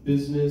was the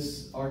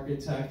business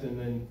architect, and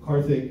then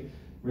Karthik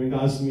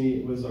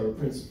Rangasamy was our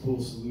principal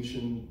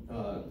solution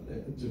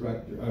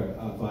director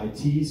of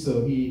IT.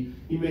 So he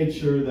made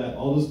sure that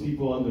all those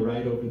people on the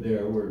right over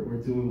there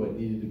were doing what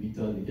needed to be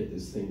done to get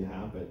this thing to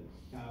happen.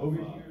 Over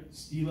here at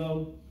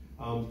Stilo,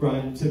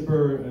 Brian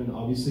Tipper and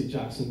obviously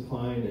Jackson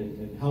Klein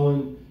and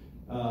Helen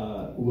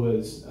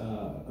was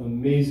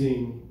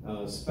amazing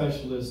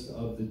specialist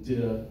of the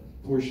data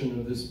portion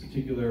of this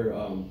particular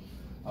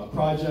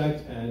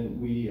project, and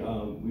we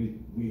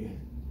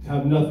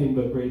have nothing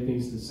but great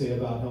things to say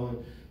about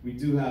Helen. We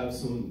do have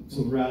some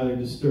rather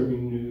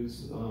disturbing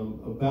news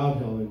about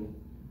Helen.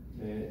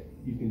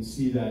 You can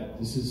see that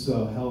this is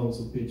Helen's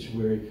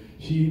obituary.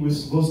 She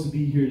was supposed to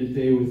be here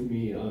today with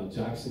me.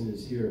 Jackson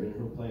is here in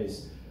her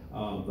place,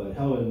 but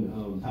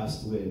Helen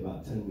passed away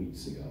about 10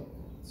 weeks ago.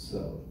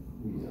 So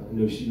I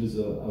know she was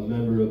a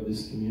member of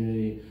this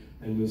community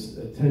and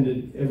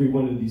attended every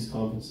one of these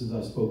conferences.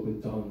 I spoke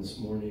with Dawn this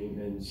morning,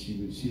 and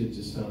she had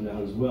just found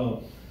out as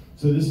well.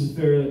 So this is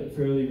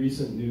fairly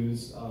recent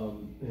news,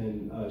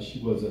 and she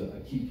was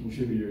a key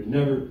contributor.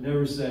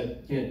 Never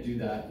said can't do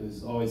that. It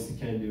was always the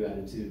can-do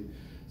attitude.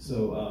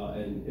 So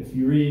and if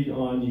you read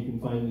on, you can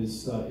find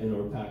this in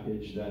our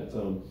package that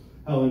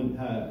Helen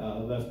had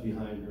left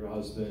behind her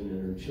husband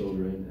and her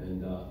children,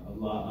 and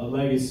a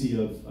legacy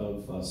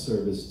of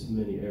service to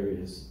many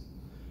areas.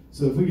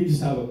 So if we could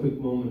just have a quick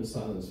moment of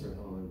silence for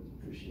Helen,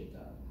 appreciate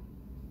that.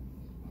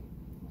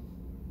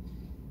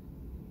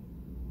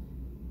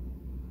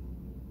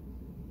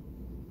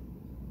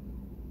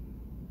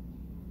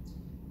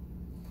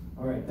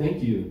 All right,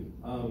 thank you.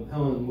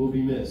 Helen will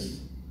be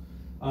missed.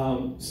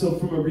 So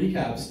from a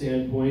recap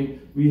standpoint,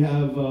 we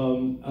have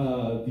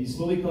these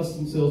fully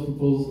custom sales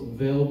proposals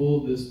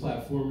available. This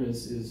platform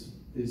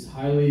is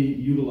highly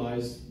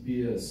utilized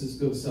via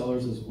Cisco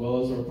sellers as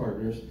well as our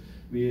partners.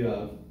 We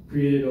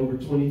created over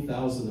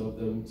 20,000 of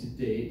them to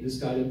date. This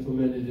got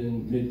implemented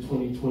in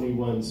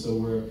mid-2021, so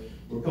we're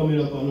coming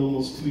up on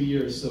almost 2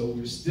 years. So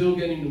we're still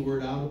getting the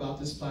word out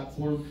about this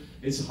platform.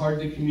 It's hard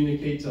to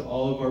communicate to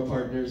all of our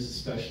partners,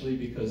 especially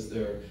because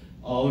they're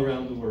all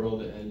around the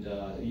world, and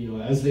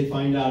as they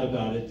find out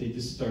about it, they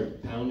just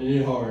start pounding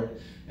it hard,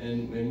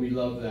 and we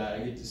love that.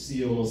 I get to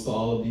see almost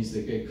all of these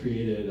that get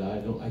created.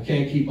 I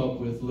can't keep up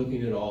with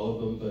looking at all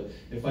of them, but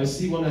if I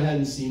see one I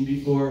hadn't seen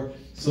before,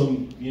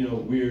 some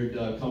weird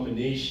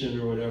combination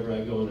or whatever,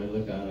 I go and I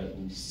look at it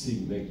and see,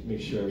 make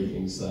sure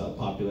everything's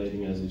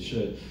populating as it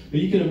should. But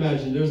you can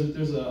imagine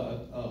there's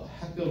a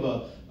heck of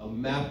a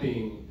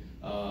mapping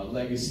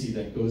legacy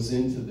that goes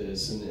into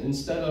this. And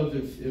instead of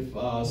if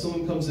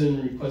someone comes in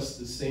and requests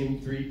the same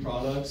 3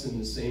 products in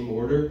the same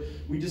order,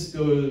 we just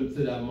go to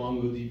that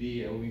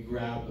MongoDB and we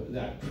grab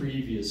that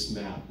previous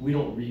map. We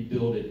don't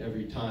rebuild it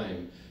every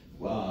time.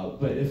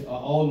 But if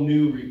all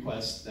new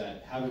requests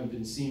that haven't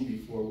been seen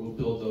before, we'll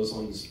build those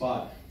on the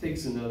spot.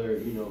 Takes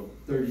another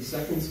 30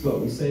 seconds,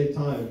 but we save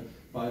time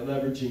by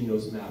leveraging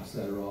those maps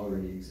that are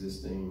already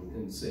existing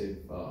and save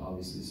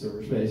obviously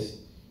server space.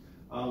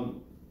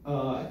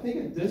 I think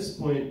at this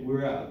point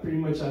we're pretty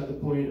much at the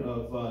point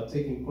of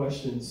taking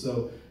questions.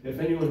 So if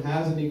anyone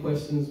has any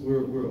questions,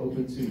 we're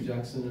open to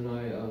Jackson and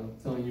I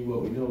telling you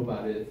what we know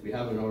about it if we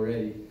haven't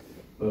already.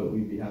 But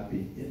we'd be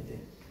happy.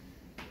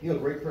 Yeah,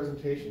 great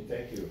presentation.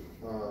 Thank you.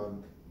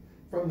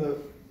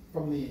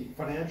 From the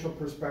financial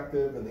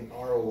perspective and the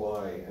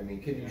ROI, I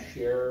mean, can you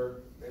share?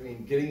 I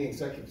mean, getting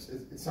executives.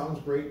 It sounds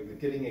great that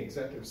getting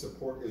executive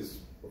support is,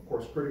 of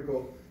course,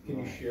 critical. Can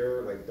you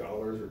share like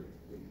dollars, or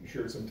you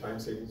shared some time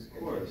savings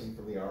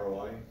from the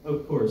ROI?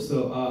 Of course.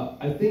 So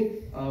I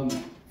think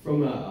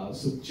from a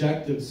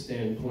subjective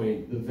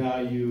standpoint, the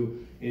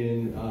value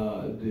in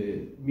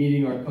the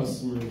meeting our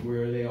customers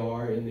where they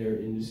are in their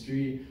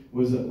industry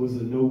was a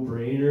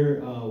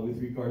no-brainer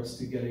with regards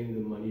to getting the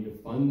money to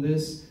fund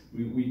this.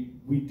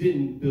 We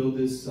didn't build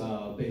this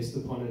based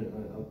upon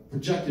a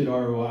projected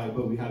ROI,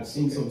 but we have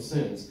seen some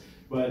since.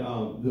 But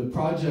the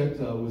project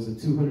was a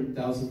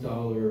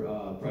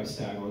 $200,000 price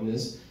tag on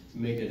this to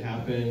make it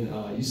happen.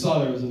 You saw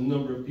there was a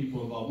number of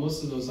people involved.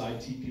 Most of those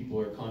IT people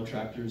are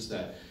contractors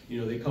that,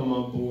 they come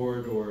on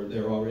board or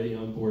they're already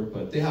on board,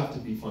 but they have to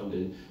be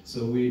funded.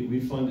 So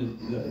we funded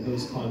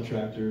those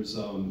contractors.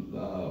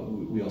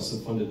 We also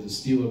funded the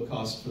Stilo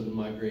cost for the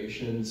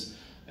migrations.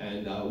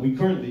 And we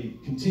currently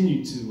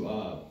continue to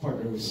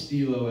partner with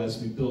Stilo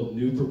as we build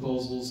new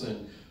proposals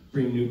and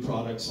bring new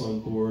products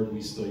on board.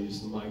 We still use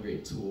the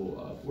Migrate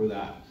tool for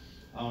that.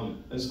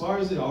 As far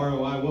as the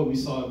ROI, what we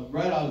saw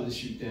right out of the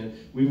chute, Dan,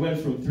 we went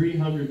from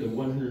 300 to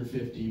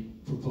 150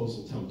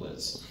 proposal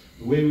templates.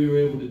 The way we were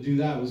able to do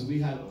that was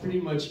we had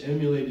pretty much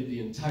emulated the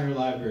entire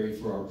library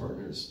for our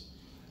partners.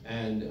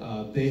 And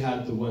they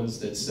had the ones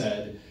that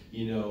said,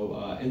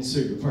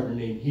 insert your partner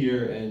name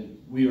here, and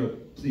we are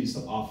pleased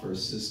to offer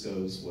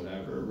Cisco's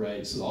whatever,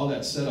 right? So all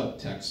that setup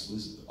text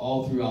was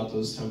all throughout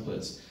those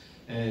templates.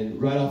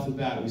 And right off the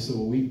bat, we said,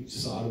 well, we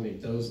just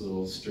automate those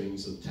little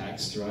strings of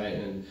text, right?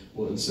 And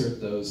we'll insert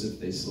those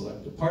if they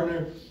select a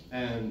partner.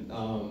 And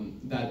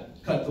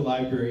that cut the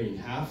library in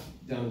half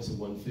down to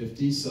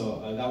 150.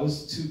 So that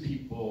was 2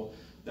 people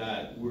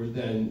that were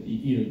then,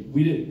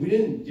 we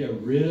didn't get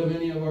rid of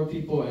any of our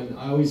people. And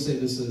I always say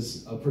this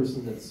as a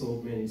person that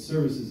sold managed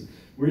services.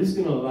 We're just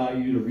going to allow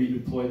you to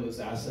redeploy those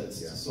assets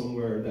to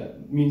somewhere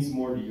that means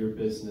more to your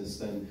business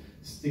than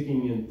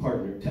sticking in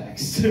partner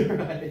text,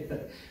 right?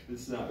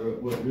 That's not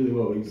really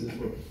what we exist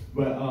for.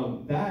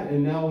 But that,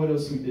 and now what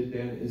else we did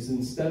then is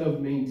instead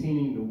of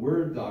maintaining the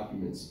Word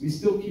documents, we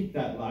still keep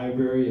that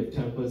library of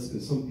templates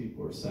because some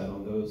people are set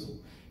on those.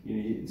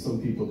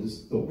 Some people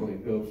just don't want to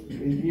go,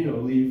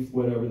 leave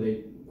whatever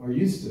they are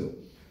used to.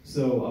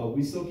 So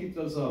we still keep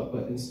those up,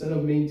 but instead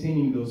of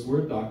maintaining those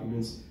Word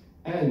documents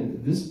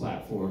and this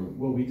platform,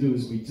 what we do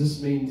is we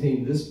just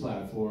maintain this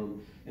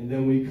platform, and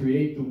then we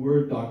create the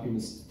Word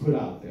documents to put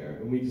out there,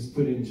 and we just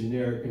put in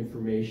generic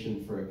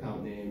information for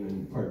account name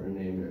and partner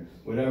name or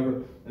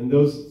whatever, and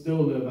those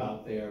still live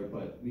out there.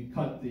 But we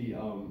cut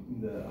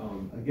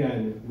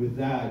again with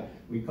that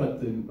we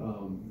cut the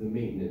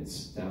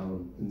maintenance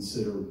down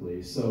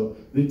considerably. So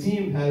the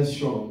team has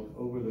shrunk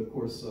over the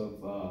course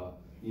of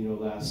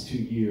last 2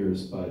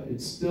 years, but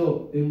it's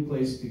still in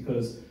place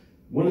because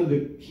one of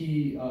the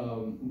key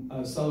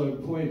seller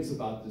points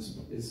about this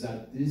is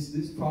that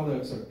these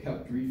products are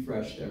kept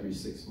refreshed every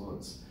 6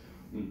 months.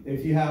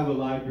 If you have a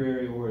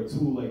library or a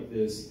tool like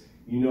this,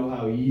 you know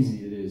how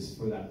easy it is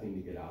for that thing to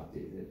get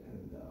outdated,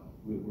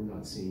 and we're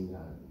not seeing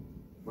that.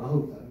 I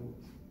hope that.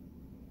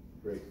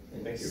 Great,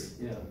 thank you.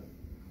 Yeah.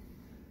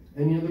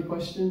 Any other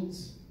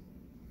questions?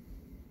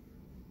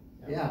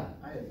 Yeah.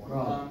 I had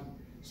one.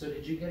 So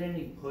did you get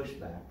any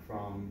pushback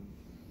from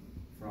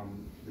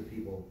the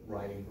people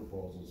writing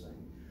proposals saying,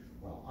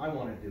 well, I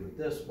want to do it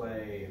this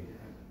way,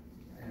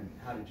 and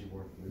how did you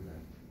work through that?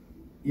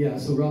 Yeah,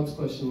 so Rob's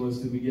question was,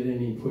 did we get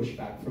any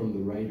pushback from the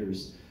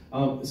writers?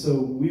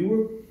 So we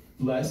were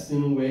blessed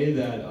in a way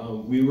that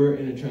we were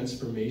in a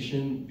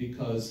transformation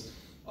because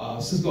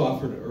Cisco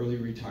offered early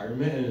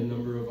retirement, and a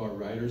number of our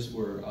writers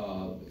were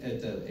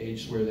at the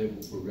age where they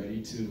were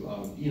ready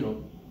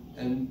to,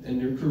 end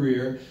their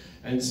career.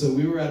 And so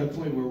we were at a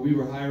point where we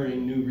were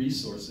hiring new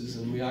resources,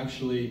 and we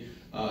actually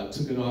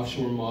took an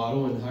offshore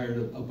model and hired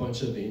a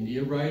bunch of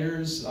India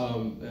writers.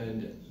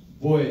 And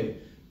boy,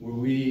 were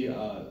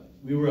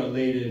we were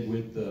elated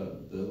with the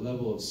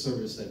level of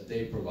service that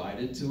they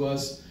provided to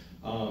us.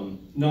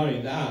 Not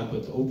only that,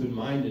 but the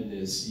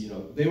open-mindedness.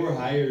 They were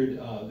hired,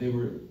 they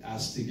were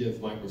asked to give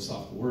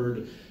Microsoft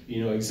Word,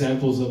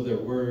 examples of their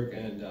work,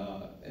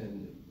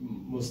 and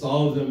most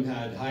all of them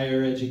had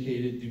higher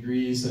educated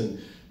degrees, and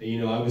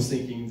I was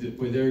thinking that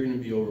they're going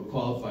to be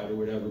overqualified or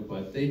whatever,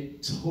 but they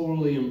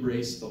totally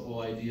embraced the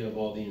whole idea of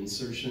all the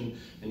insertion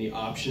and the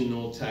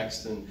optional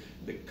text and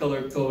the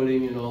color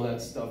coding and all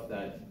that stuff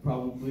that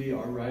probably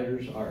our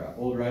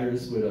old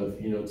writers would have,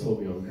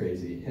 told me I'm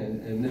crazy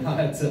and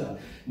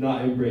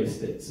not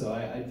embraced it. So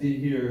I did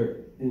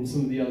hear in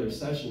some of the other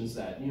sessions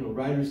that,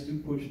 writers do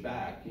push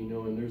back,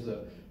 and there's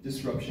a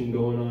disruption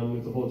going on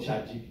with the whole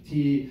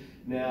ChatGPT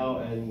now,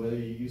 and whether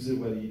you use it,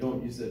 whether you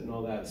don't use it, and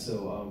all that.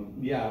 So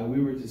yeah,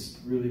 we were just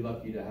really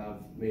lucky to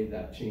have made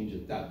that change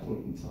at that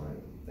point in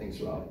time. Thanks,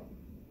 Rob.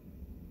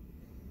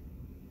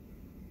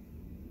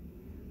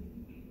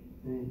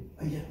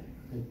 Yeah.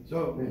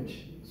 So,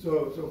 Rich.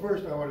 so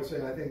first I want to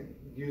say I think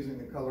using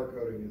the color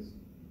coding is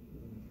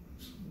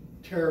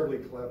terribly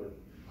clever.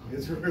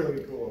 It's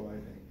really cool, I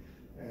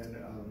think. And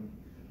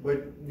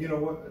but you know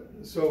what?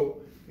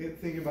 So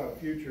thinking about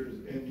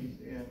futures in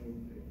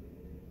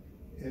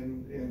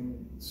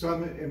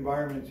some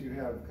environments you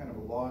have kind of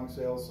a long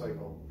sales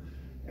cycle,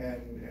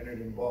 and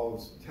it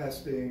involves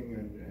testing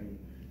and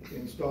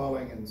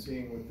installing and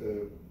seeing what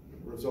the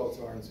results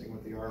are and seeing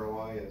what the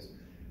ROI is.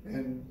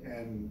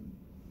 And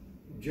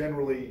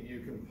generally you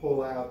can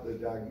pull out the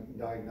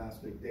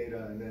diagnostic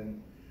data and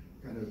then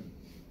kind of,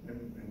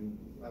 and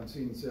I've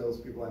seen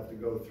salespeople have to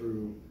go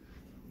through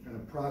kind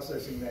of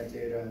processing that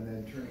data and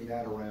then turning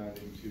that around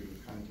into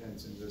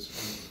contents in this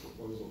kind of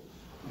proposal.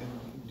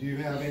 And do you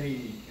have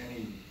any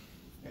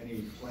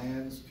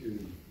plans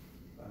to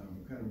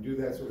kind of do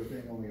that sort of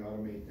thing, only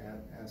automate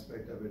that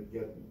aspect of it,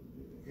 get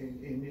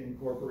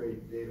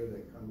incorporate data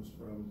that comes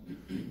from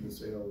the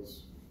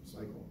sales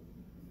cycle?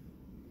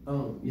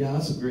 Yeah,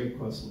 that's a great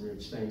question,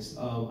 Rich. Thanks.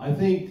 I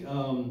think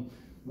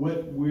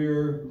what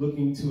we're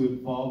looking to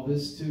evolve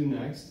this to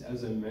next,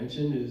 as I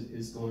mentioned,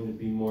 is going to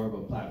be more of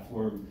a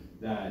platform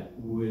that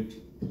would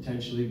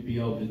potentially be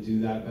able to do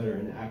that better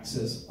and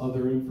access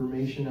other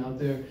information out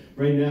there.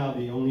 Right now,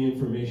 the only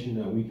information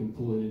that we can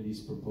pull into these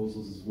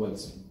proposals is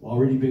what's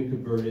already been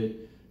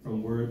converted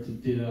from Word to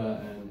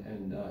data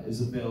and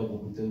is available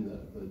within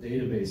the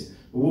database.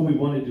 But what we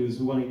want to do is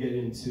we want to get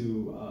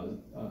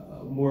into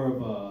more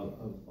of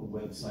a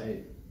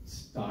website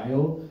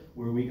style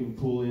where we can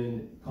pull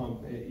in,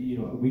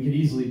 we could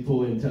easily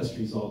pull in test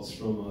results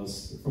from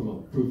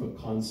a proof of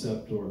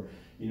concept or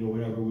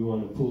whatever we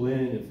want to pull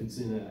in if it's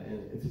in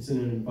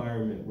an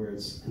environment where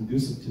it's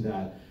conducive to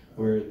that.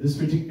 Where this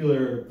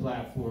particular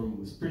platform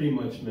was pretty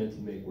much meant to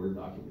make Word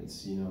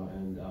documents,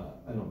 and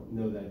I don't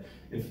know that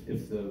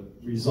if the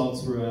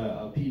results were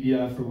a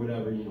PDF or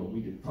whatever,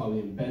 we could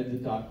probably embed the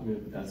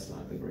document, but that's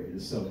not the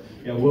greatest. So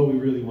yeah, what we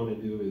really want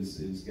to do is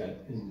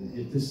get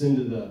this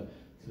into the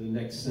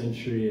next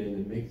century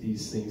and make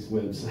these things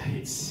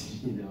websites.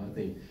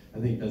 I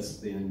think that's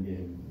the end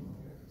game.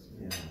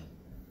 Yeah.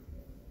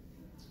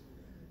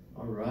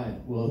 All right.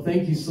 Well,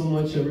 thank you so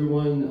much,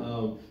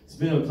 everyone. It's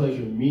been a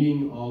pleasure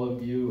meeting all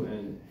of you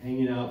and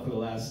hanging out for the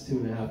last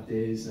 2.5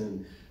 days.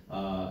 And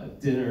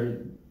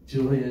dinner,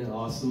 Julian,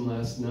 awesome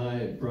last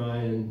night.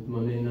 Brian,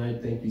 Monday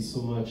night, thank you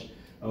so much.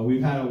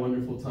 We've had a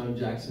wonderful time,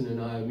 Jackson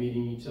and I,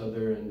 meeting each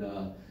other and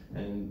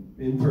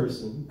in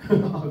person,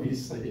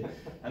 obviously.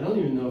 I don't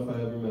even know if I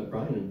ever met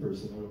Brian in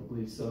person. I don't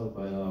believe so.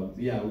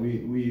 But yeah,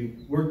 we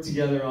worked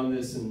together on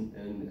this, and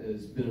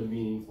it's been a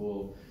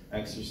meaningful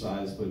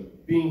exercise,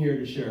 but being here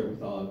to share it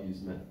with all of you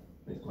has meant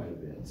quite a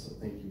bit. So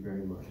thank you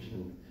very much,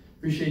 and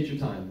appreciate your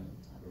time.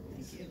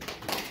 Thank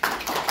you.